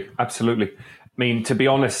 Absolutely. I mean, to be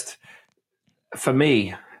honest, for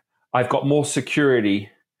me, I've got more security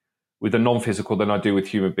with the non-physical than I do with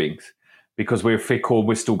human beings, because we're fickle,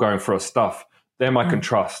 we're still going for our stuff. Them I can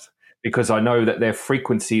trust, because I know that their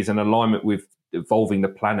frequency is in alignment with evolving the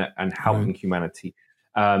planet and helping humanity.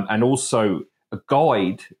 And also a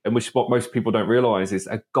guide, and which what most people don't realize is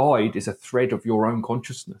a guide is a thread of your own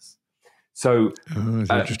consciousness. So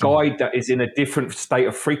a guide that is in a different state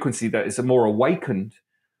of frequency, that is more awakened,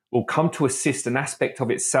 will come to assist an aspect of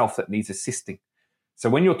itself that needs assisting. So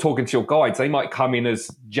when you're talking to your guides, they might come in as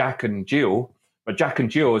Jack and Jill, but Jack and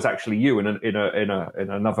Jill is actually you in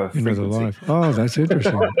another frequency. Life. Oh, that's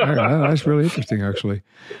interesting. That's really interesting, actually.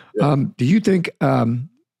 Do you think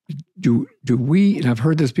do we? And I've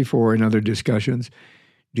heard this before in other discussions.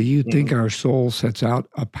 Do you think our soul sets out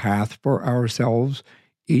a path for ourselves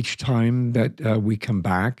each time that we come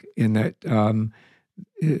back, and that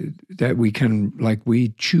we can, like, we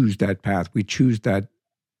choose that path, we choose that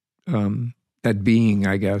that being,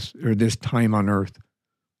 I guess, or this time on Earth?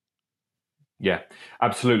 Yeah,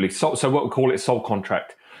 absolutely. So what we call it, soul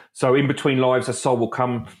contract. So in between lives, a soul will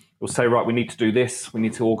come, will say, right, we need to do this, we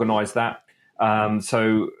need to organize that. A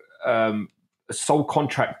soul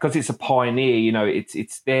contract, because it's a pioneer,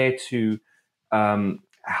 it's there to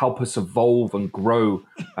help us evolve and grow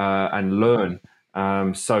and learn.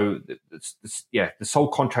 The soul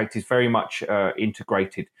contract is very much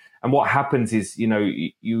integrated. And what happens is,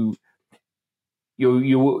 you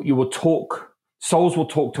will talk. Souls will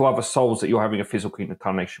talk to other souls that you're having a physical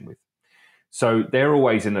incarnation with. So they're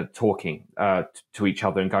always in a talking to each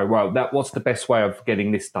other and go, well, what's the best way of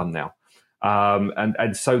getting this done now?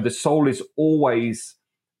 And so the soul is always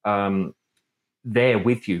there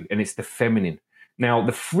with you, and it's the feminine. Now,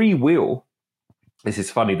 the free will, this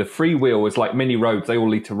is funny, the free will is like many roads, they all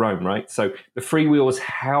lead to Rome, right? So the free will is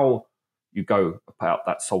how you go about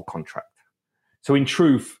that soul contract. So in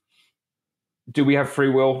truth, do we have free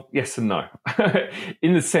will? Yes and no.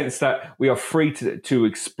 In the sense that we are free to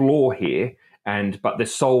explore here, but the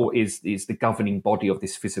soul is the governing body of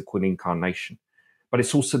this physical incarnation. But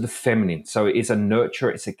it's also the feminine. So it is a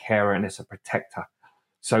nurturer, it's a carer, and it's a protector.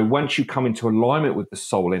 So once you come into alignment with the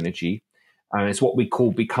soul energy, it's what we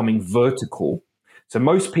call becoming vertical. So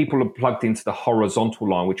most people are plugged into the horizontal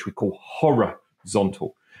line, which we call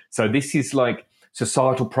horizontal. So this is like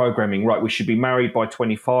societal programming, right? We should be married by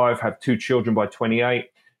 25, have 2 children by 28.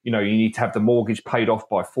 You need to have the mortgage paid off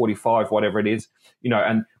by 45, whatever it is.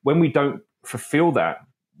 And when we don't fulfill that,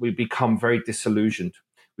 we become very disillusioned.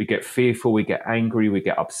 We get fearful, we get angry, we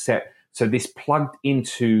get upset. So this plugged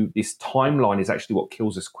into this timeline is actually what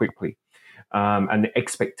kills us quickly. And the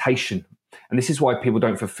expectation. And this is why people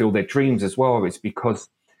don't fulfill their dreams as well. It's because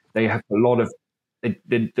they have a lot of,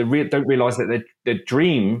 they don't realize that their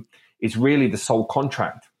dream is really the soul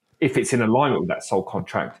contract, if it's in alignment with that soul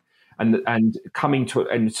contract. And coming to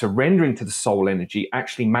and surrendering to the soul energy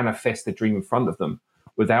actually manifest the dream in front of them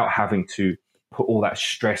without having to put all that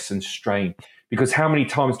stress and strain. Because how many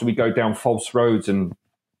times do we go down false roads and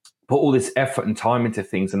put all this effort and time into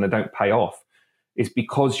things and they don't pay off, is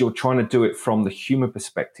because you're trying to do it from the human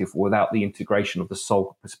perspective without the integration of the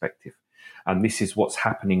soul perspective. And this is what's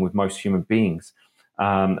happening with most human beings.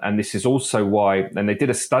 And this is also why, and they did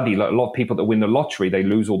a study, like a lot of people that win the lottery, they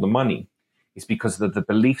lose all the money. It's because of the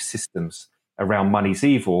belief systems around money's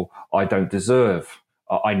evil. I don't deserve.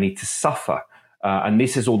 I need to suffer. And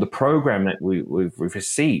this is all the program that we've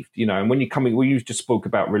received, you know. And when you come in, you just spoke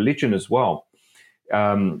about religion as well.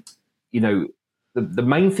 You know, the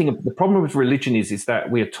main thing, the problem with religion is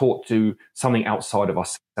that we are taught to something outside of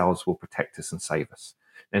ourselves will protect us and save us.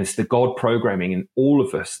 And it's the God programming in all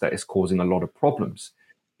of us that is causing a lot of problems,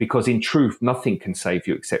 because in truth, nothing can save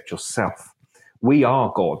you except yourself. We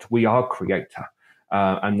are God. We are creator.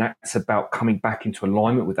 And that's about coming back into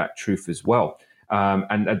alignment with that truth as well.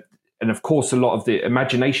 And of course, a lot of the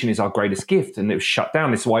imagination is our greatest gift, and it was shut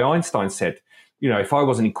down. This is why Einstein said, you know, if I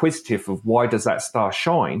wasn't inquisitive of why does that star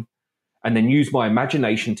shine, and then use my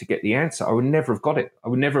imagination to get the answer, I would never have got it. I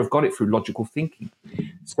would never have got it through logical thinking.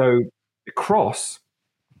 So the cross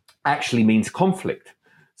actually means conflict.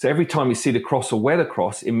 So every time you see the cross or wear the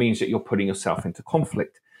cross, it means that you're putting yourself into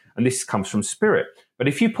conflict. And this comes from spirit. But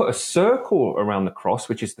if you put a circle around the cross,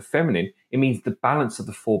 which is the feminine, it means the balance of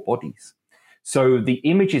the four bodies. So the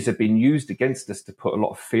images have been used against us to put a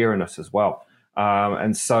lot of fear in us as well.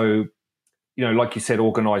 And so, you know, like you said,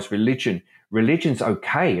 organized religion. Religion's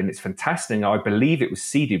okay, and it's fantastic. And I believe it was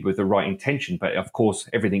seeded with the right intention, but of course,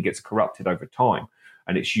 everything gets corrupted over time,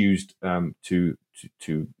 and it's used to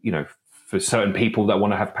you know, for certain people that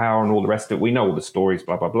want to have power and all the rest of it. We know all the stories,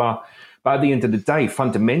 blah blah blah. But at the end of the day,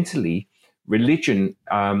 fundamentally, religion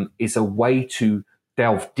is a way to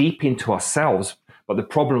delve deep into ourselves. But the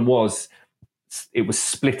problem was, it was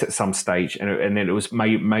split at some stage, and then it was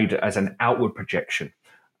made as an outward projection,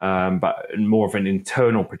 but more of an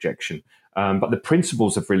internal projection. But the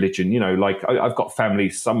principles of religion, you know, like I've got family,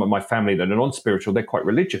 some of my family that are non-spiritual, they're quite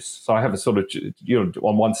religious. So I have a sort of, you know,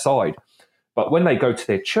 on one side. But when they go to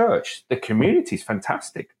their church, the community is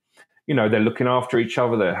fantastic. You know, they're looking after each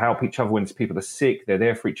other. They help each other when people are sick. They're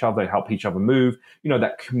there for each other. They help each other move. You know,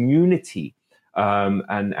 that community.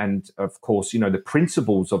 And of course, you know, the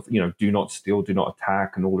principles of, you know, do not steal, do not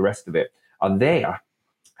attack, and all the rest of it are there.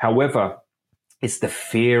 However, it's the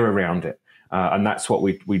fear around it. And that's what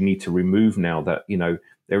we need to remove now, that, you know,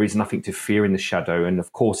 there is nothing to fear in the shadow. And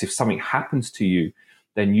of course, if something happens to you,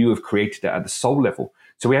 then you have created it at the soul level.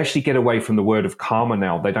 So we actually get away from the word of karma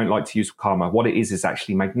now. They don't like to use karma. What it is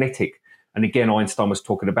actually magnetic. And again, Einstein was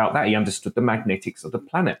talking about that. He understood the magnetics of the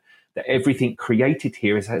planet, that everything created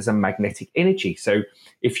here has a magnetic energy. So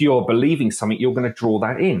if you're believing something, you're going to draw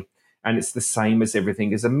that in. And it's the same as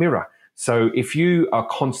everything is a mirror. So if you are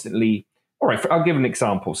constantly, all right, I'll give an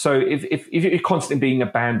example. So if you're constantly being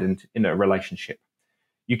abandoned in a relationship,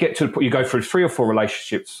 you get to the point, you go through 3 or 4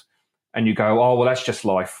 relationships and you go, oh, well, that's just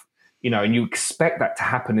life. You know, and you expect that to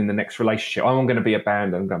happen in the next relationship. Oh, I'm going to be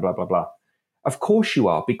abandoned, blah, blah, blah, blah. Of course you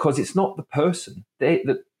are, because it's not the person.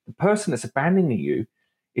 The person that's abandoning you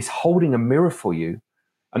is holding a mirror for you.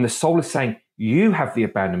 And the soul is saying, you have the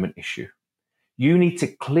abandonment issue. You need to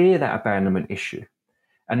clear that abandonment issue.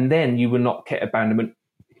 And then you will not get abandonment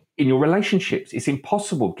in your relationships. It's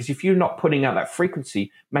impossible, because if you're not putting out that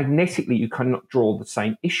frequency, magnetically, you cannot draw the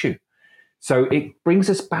same issue. So it brings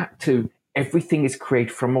us back to everything is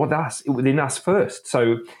created from within us first.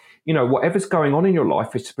 So, you know, whatever's going on in your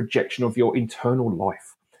life is a projection of your internal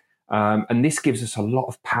life. And this gives us a lot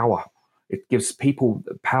of power. It gives people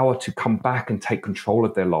the power to come back and take control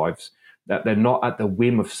of their lives, that they're not at the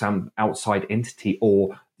whim of some outside entity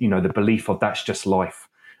or, you know, the belief of that's just life,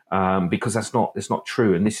 because it's not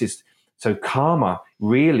true. And this is, so karma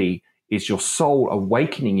really is your soul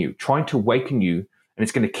awakening you, trying to awaken you. And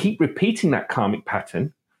it's going to keep repeating that karmic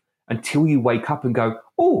pattern until you wake up and go,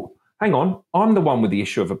 oh, hang on, I'm the one with the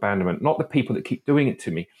issue of abandonment, not the people that keep doing it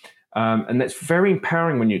to me. And that's very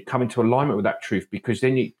empowering when you come into alignment with that truth, because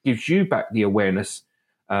then it gives you back the awareness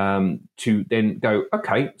to then go,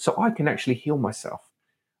 okay, so I can actually heal myself.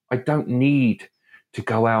 I don't need to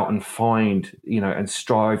go out and find, you know, and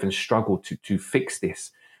strive and struggle to fix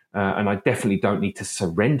this. And I definitely don't need to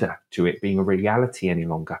surrender to it being a reality any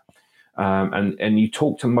longer. And you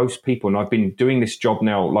talk to most people, and I've been doing this job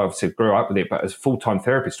now, like I've said, grew up with it, but as a full-time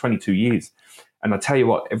therapist, 22 years. And I tell you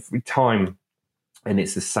what, every time, and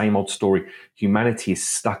it's the same old story, humanity is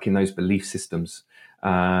stuck in those belief systems.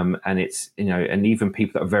 And it's, you know, and even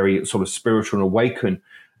people that are very sort of spiritual and awakened,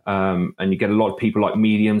 and you get a lot of people like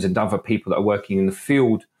mediums and other people that are working in the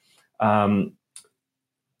field,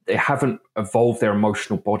 they haven't evolved their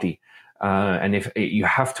emotional body. And if you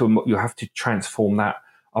have to transform that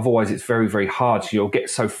Otherwise, it's very, very hard. So you'll get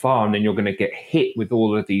so far, and then you're going to get hit with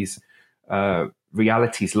all of these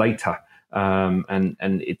realities later. And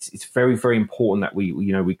it's very, very important that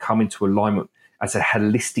we come into alignment as a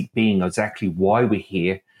holistic being, exactly why we're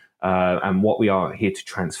here and what we are here to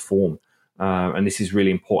transform. And this is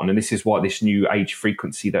really important. And this is what this new age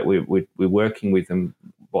frequency that we're working with, and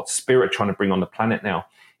what Spirit trying to bring on the planet now,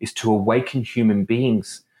 is to awaken human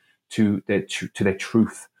beings to their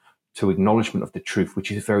truth, to acknowledgement of the truth,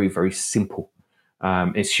 which is very, very simple.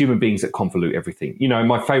 It's human beings that convolute everything.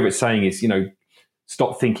 My favorite saying is,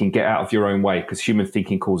 stop thinking, get out of your own way, because human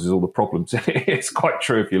thinking causes all the problems. It's quite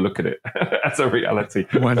true if you look at it as a reality.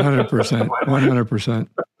 100%. 100%.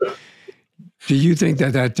 Do you think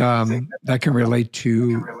that can relate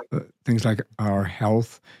to things like our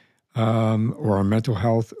health, or our mental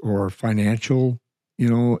health, or financial,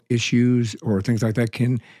 issues, or things like that?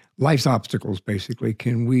 Can life's obstacles, basically,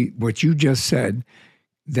 what you just said,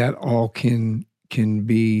 that all can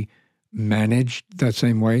be managed that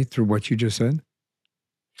same way through what you just said?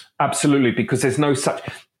 Absolutely, because there's no such,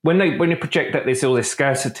 when they project that there's all this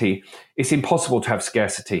scarcity, it's impossible to have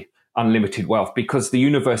scarcity, unlimited wealth, because the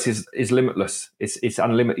universe is limitless. It's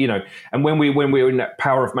unlimited, And when we're in that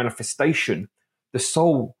power of manifestation, the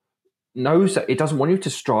soul knows that it doesn't want you to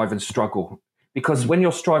strive and struggle, because when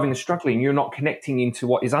you're striving and struggling, you're not connecting into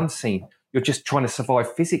what is unseen. You're just trying to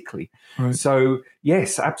survive physically. Right. So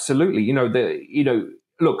yes, absolutely.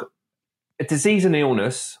 Look, a disease and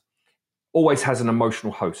illness always has an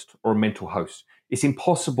emotional host or a mental host. It's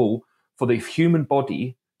impossible for the human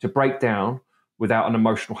body to break down without an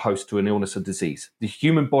emotional host to an illness or disease. The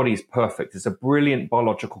human body is perfect. It's a brilliant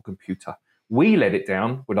biological computer. We let it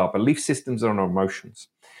down with our belief systems and our emotions.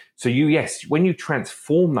 So when you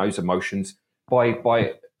transform those emotions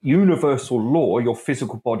by universal law, your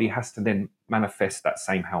physical body has to then manifest that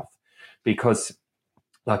same health, because,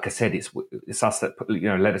 like I said, it's us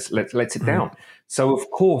that lets it down. So of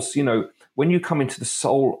course, when you come into the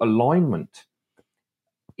soul alignment,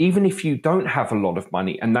 even if you don't have a lot of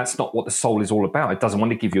money, and that's not what the soul is all about, it doesn't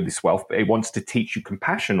want to give you this wealth, but it wants to teach you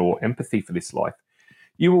compassion or empathy for this life.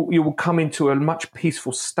 You will come into a much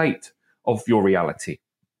peaceful state of your reality.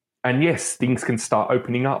 And yes, things can start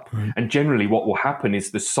opening up. Right. And generally what will happen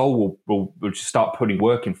is the soul will just start putting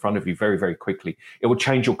work in front of you very, very quickly. It will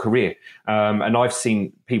change your career. And I've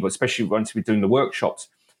seen people, especially once we're doing the workshops,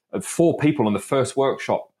 4 people on the first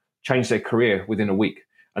workshop changed their career within a week.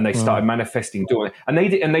 And they started manifesting, doing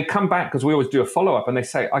it. And they come back, because we always do a follow-up, and they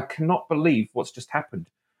say, I cannot believe what's just happened.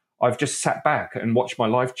 I've just sat back and watched my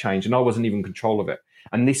life change, and I wasn't even in control of it.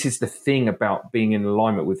 And this is the thing about being in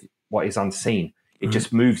alignment with what is unseen. It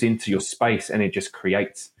just moves into your space and it just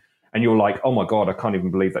creates. And you're like, oh my God, I can't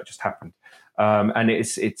even believe that just happened. And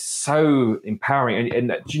it's so empowering.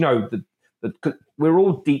 And we're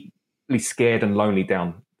all deeply scared and lonely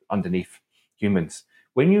down underneath, humans.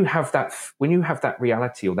 When you have that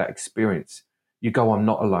reality or that experience, you go, I'm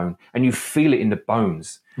not alone. And you feel it in the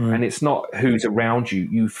bones. Right. And it's not who's around you.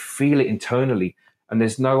 You feel it internally. And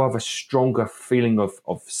there's no other stronger feeling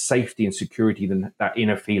of safety and security than that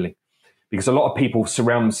inner feeling. Because a lot of people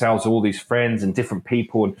surround themselves with all these friends and different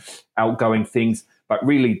people and outgoing things, but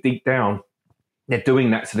really deep down, they're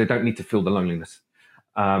doing that so they don't need to feel the loneliness.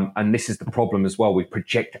 And this is the problem as well. We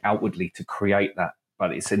project outwardly to create that,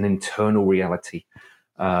 but it's an internal reality.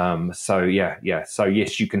 So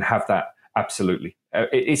yes, you can have that. Absolutely.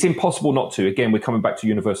 It's impossible not to. Again, we're coming back to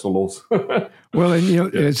universal laws. Well,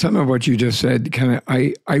 and some of what you just said, kind of,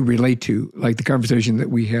 I relate to, like the conversation that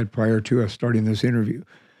we had prior to us starting this interview.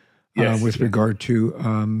 Yes, with regard to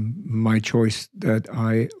my choice that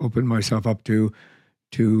I opened myself up to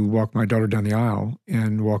walk my daughter down the aisle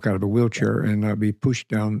and walk out of a wheelchair and be pushed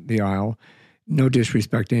down the aisle. No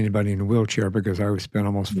disrespect to anybody in a wheelchair, because I spent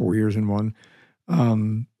almost 4 years in one.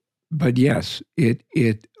 But yes,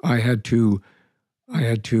 I had to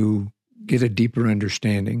get a deeper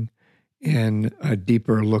understanding and a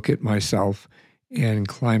deeper look at myself and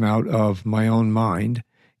climb out of my own mind,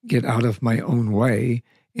 get out of my own way,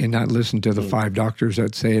 and not listen to the 5 doctors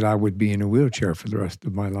that said I would be in a wheelchair for the rest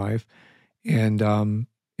of my life, and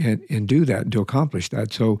do that, to accomplish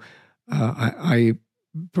that. So I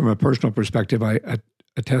from a personal perspective, I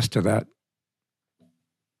attest to that.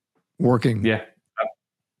 Working. Yeah.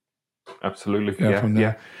 Absolutely.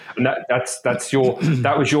 Yeah. And that's your,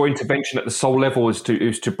 that was your intervention at the soul level, is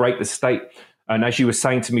to break the state. And as you were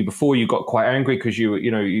saying to me before, you got quite angry because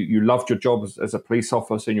you loved your job as a police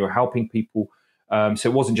officer and you were helping people. So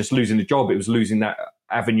it wasn't just losing the job, it was losing that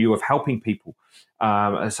avenue of helping people.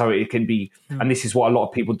 So it can be, and this is what a lot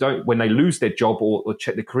of people don't, when they lose their job or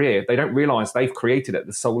check their career, they don't realize they've created it at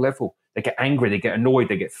the soul level. They get angry, they get annoyed,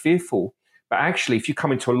 they get fearful. But actually, if you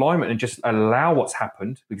come into alignment and just allow what's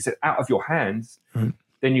happened, because it's out of your hands,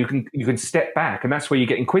 then you can step back, and that's where you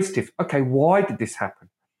get inquisitive. Okay, why did this happen?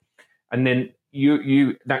 And then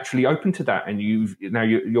you naturally open to that, and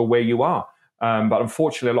you're where you are. But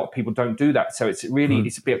unfortunately, a lot of people don't do that. So it's really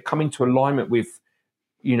it's a bit coming to alignment with,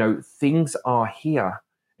 things are here,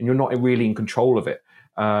 and you're not really in control of it,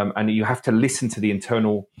 and you have to listen to the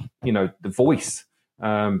internal, the voice,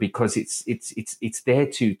 because it's there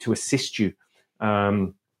to assist you.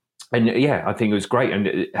 And yeah, I think it was great,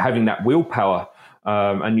 and having that willpower,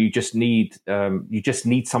 and you just need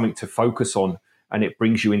something to focus on, and it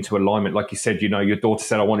brings you into alignment. Like you said, your daughter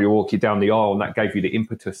said, "I want to walk you down the aisle," and that gave you the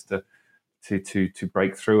impetus to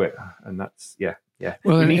break through it. And that's yeah.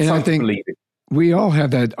 Well, and I think we all have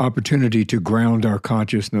that opportunity to ground our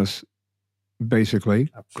consciousness, basically.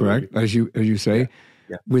 Absolutely. Correct, as you say.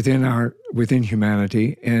 Yeah. Within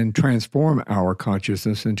humanity, and transform our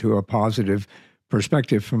consciousness into a positive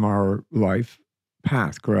perspective from our life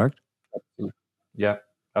path, correct? Absolutely. Yeah,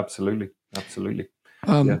 absolutely.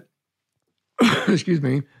 Excuse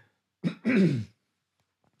me.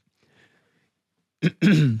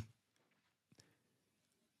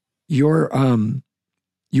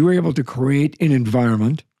 You were able to create an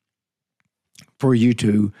environment for you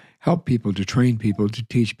to help people, to train people, to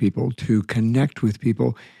teach people, to connect with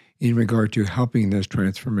people in regard to helping this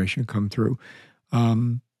transformation come through.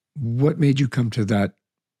 What made you come to that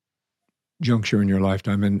juncture in your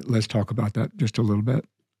lifetime? And let's talk about that just a little bit.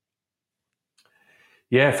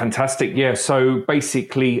 Yeah, fantastic. Yeah, so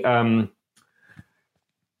basically,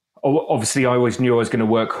 obviously I always knew I was going to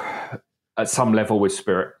work at some level with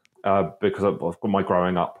spirit because of my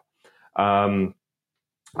growing up.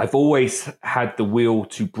 I've always had the will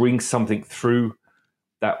to bring something through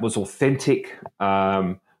that was authentic,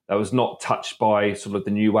 that was not touched by sort of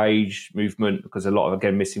the new age movement, because a lot of,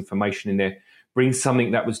 again, misinformation in there. Bring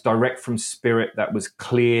something that was direct from spirit, that was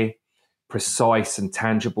clear, precise and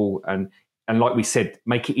tangible. And like we said,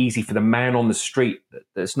 make it easy for the man on the street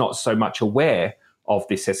that's not so much aware of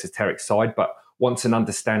this esoteric side, but wants an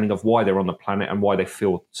understanding of why they're on the planet and why they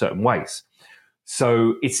feel certain ways.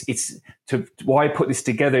 So why I put this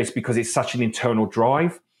together is because it's such an internal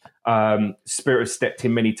drive. Spirit has stepped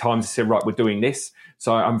in many times and said, right, we're doing this.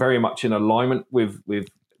 So I'm very much in alignment with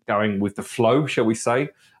going with the flow, shall we say.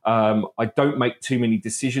 I don't make too many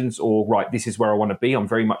decisions or, right, this is where I want to be. I'm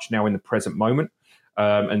very much now in the present moment,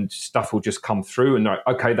 and stuff will just come through and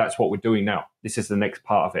okay, that's what we're doing now. This is the next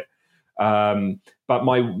part of it. But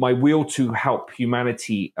my will to help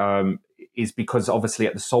humanity is because obviously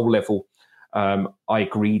at the soul level, I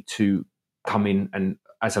agreed to come in and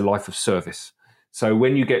as a life of service. So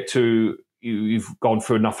when you get to, you've gone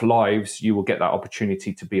through enough lives, you will get that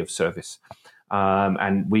opportunity to be of service.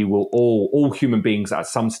 And we will all human beings at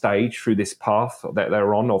some stage through this path that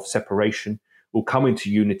they're on of separation will come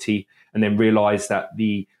into unity and then realize that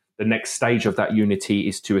the next stage of that unity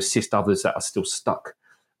is to assist others that are still stuck.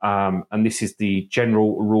 And this is the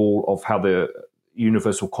general rule of how the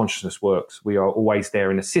universal consciousness works. We are always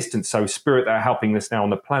there in assistance. So spirit that are helping us now on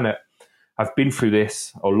the planet have been through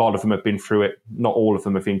this. A lot of them have been through it. Not all of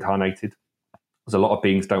them have incarnated, because a lot of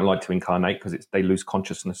beings don't like to incarnate because they lose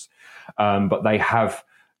consciousness. But they have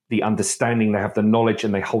the understanding, they have the knowledge,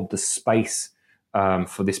 and they hold the space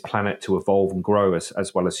for this planet to evolve and grow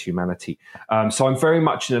as well as humanity. So I'm very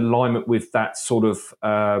much in alignment with that sort of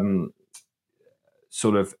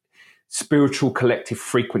spiritual collective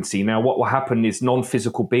frequency. Now, what will happen is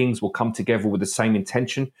non-physical beings will come together with the same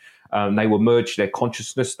intention. They will merge their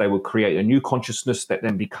consciousness. They will create a new consciousness that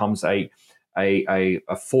then becomes a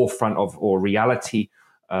forefront of or reality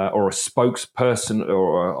or a spokesperson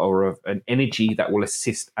or an energy that will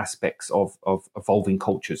assist aspects of evolving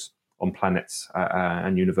cultures on planets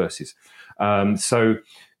and universes. So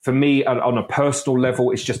for me, on a personal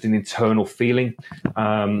level, it's just an internal feeling.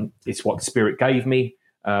 It's what Spirit gave me.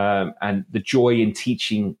 And the joy in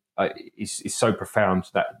teaching is so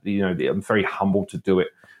profound that, I'm very humbled to do it.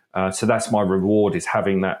 So that's my reward, is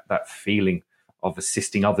having that feeling of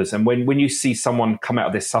assisting others. And when you see someone come out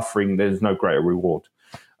of their suffering, there's no greater reward.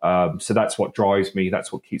 So that's what drives me.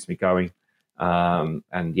 That's what keeps me going.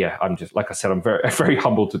 And yeah, I'm just, like I said, I'm very, very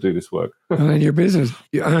humbled to do this work. And your business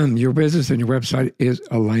and your website is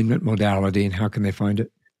Alignment Modality. And how can they find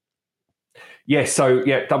it? Yeah, so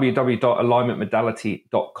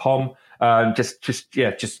www.alignmentmodality.com. Just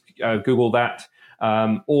Google that.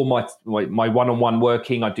 All my one-on-one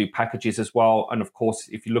working, I do packages as well. And of course,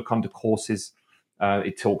 if you look under courses,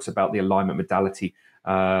 it talks about the alignment modality.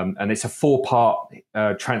 And it's a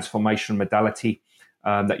 4-part transformation modality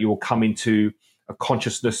that you will come into a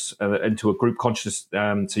consciousness, into a group consciousness.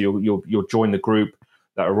 So you'll join the group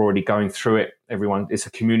that are already going through it. Everyone, it's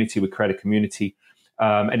a community. We create a community,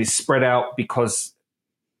 and it's spread out because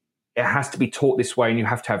it has to be taught this way, and you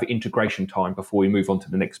have to have integration time before we move on to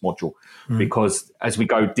the next module. Because as we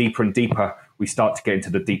go deeper and deeper, we start to get into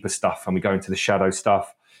the deeper stuff, and we go into the shadow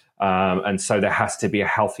stuff. And so there has to be a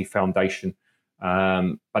healthy foundation.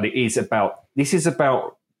 But this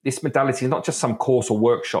modality is not just some course or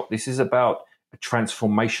workshop. This is about a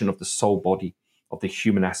transformation of the soul body, of the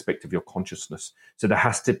human aspect of your consciousness. So there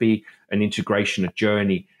has to be an integration, a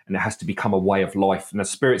journey, and it has to become a way of life. And the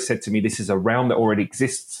Spirit said to me, this is a realm that already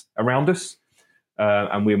exists around us,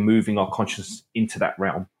 and we're moving our consciousness into that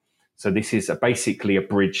realm. So this is basically a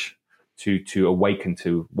bridge to awaken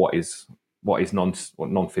to what is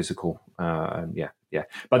non-physical.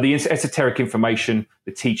 But the esoteric information,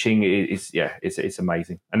 the teaching is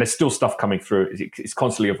amazing, and there's still stuff coming through. It's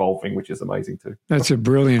constantly evolving, which is amazing too. That's a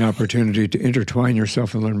brilliant opportunity to intertwine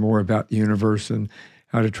yourself and learn more about the universe and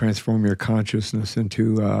how to transform your consciousness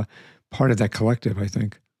into part of that collective, I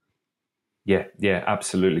think. Yeah,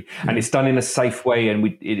 absolutely. And it's done in a safe way,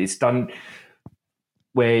 and it's done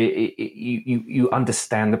where you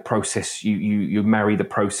understand the process, you marry the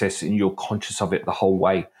process, and you're conscious of it the whole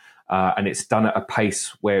way. And it's done at a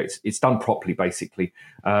pace where it's done properly, basically,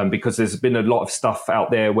 because there's been a lot of stuff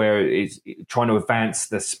out there where it's trying to advance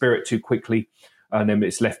the spirit too quickly, and then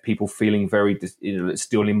it's left people feeling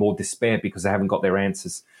still in more despair because they haven't got their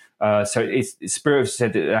answers. So Spirit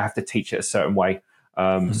said that I have to teach it a certain way.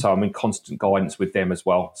 So I'm in constant guidance with them as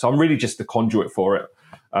well. So I'm really just the conduit for it,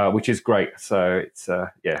 which is great. So it's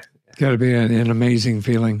got to be an amazing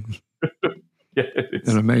feeling.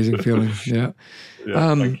 An amazing feeling. Yeah.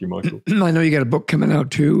 Thank you, Michael. I know you got a book coming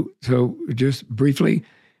out too. So just briefly,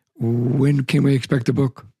 when can we expect the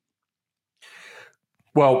book?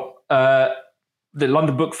 Well, the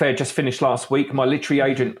London Book Fair just finished last week. My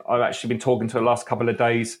literary agent, I've actually been talking to the last couple of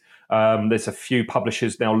days. There's a few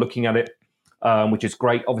publishers now looking at it, which is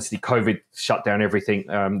great. Obviously, COVID shut down everything,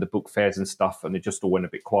 the book fairs and stuff, and it just all went a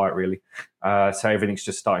bit quiet, really. So everything's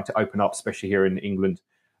just starting to open up, especially here in England.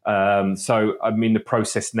 So I'm in the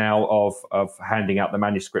process now of handing out the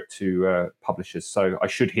manuscript to publishers. So I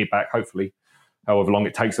should hear back, hopefully, however long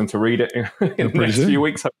it takes them to read it in the next few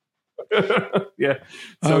weeks. So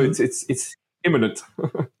it's imminent.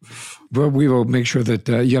 Well, we will make sure that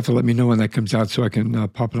you have to let me know when that comes out so I can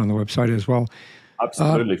pop it on the website as well.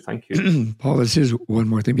 Absolutely. Thank you. Paul, this is one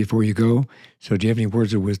more thing before you go. So do you have any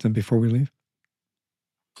words of wisdom before we leave?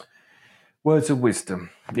 Words of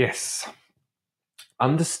wisdom. Yes.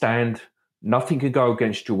 Understand nothing can go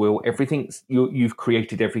against your will. You've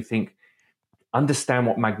created everything. Understand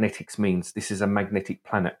what magnetics means. This is a magnetic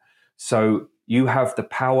planet. So you have the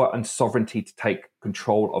power and sovereignty to take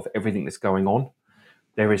control of everything that's going on.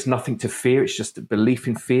 There is nothing to fear. It's just a belief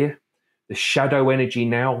in fear. The shadow energy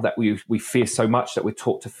now that we fear so much, that we're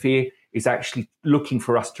taught to fear, is actually looking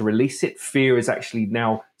for us to release it. Fear is actually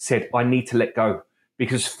now said, I need to let go,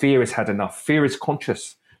 because fear has had enough. Fear is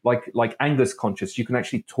conscious, like anger is conscious. You can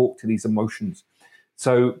actually talk to these emotions.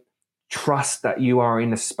 So trust that you are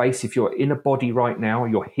in a space. If you're in a body right now,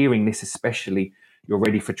 you're hearing this especially, you're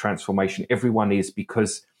ready for transformation. Everyone is,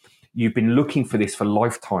 because you've been looking for this for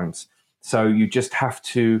lifetimes. So you just have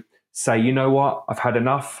to say, you know what? I've had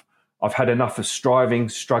enough. I've had enough of striving,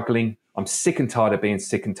 struggling. I'm sick and tired of being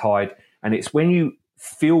sick and tired. And it's when you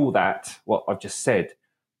feel that, what I've just said,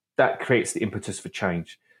 that creates the impetus for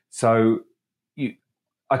change. So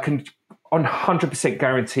I can 100%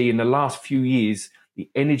 guarantee in the last few years, the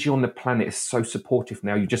energy on the planet is so supportive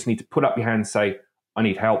now. You just need to put up your hand and say, I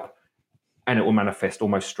need help. And it will manifest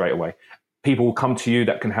almost straight away. People will come to you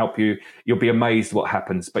that can help you. You'll be amazed what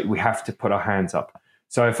happens, but we have to put our hands up.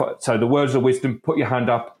 So the words of wisdom, put your hand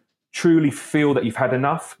up, truly feel that you've had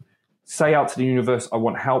enough, say out to the universe, I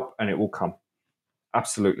want help, and it will come.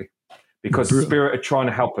 Absolutely. Because Spirit are trying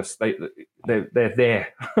to help us. They're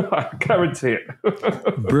there. I guarantee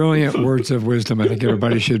it. Brilliant words of wisdom. I think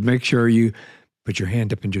everybody should make sure you put your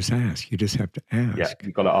hand up and just ask. You just have to ask. Yeah,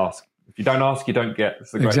 you've got to ask. If you don't ask, you don't get.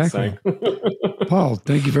 It's a great saying. Paul,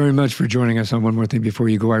 thank you very much for joining us on One More Thing Before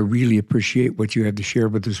You Go. I really appreciate what you have to share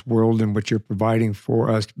with this world and what you're providing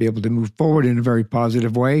for us to be able to move forward in a very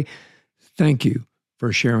positive way. Thank you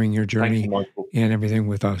for sharing your journey and everything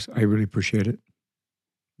with us. I really appreciate it.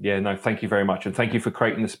 Yeah, no, thank you very much. And thank you for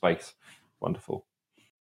creating the space. Wonderful.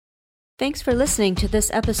 Thanks for listening to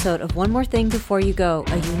this episode of One More Thing Before You Go,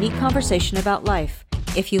 a unique conversation about life.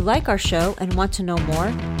 If you like our show and want to know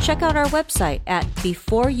more, check out our website at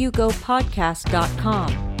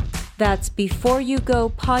beforeyougopodcast.com. That's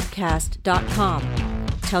beforeyougopodcast.com.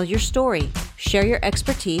 Tell your story, share your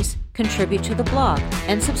expertise, contribute to the blog,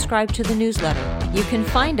 and subscribe to the newsletter. You can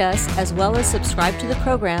find us as well as subscribe to the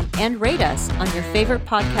program and rate us on your favorite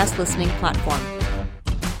podcast listening platform.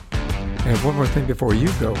 And one more thing before you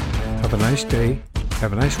go. Have a nice day,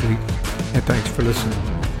 have a nice week, and thanks for listening.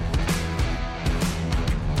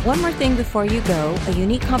 One More Thing Before You Go, a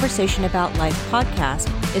unique conversation about life podcast,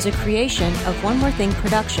 is a creation of One More Thing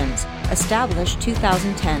Productions, established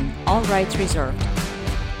 2010, all rights reserved.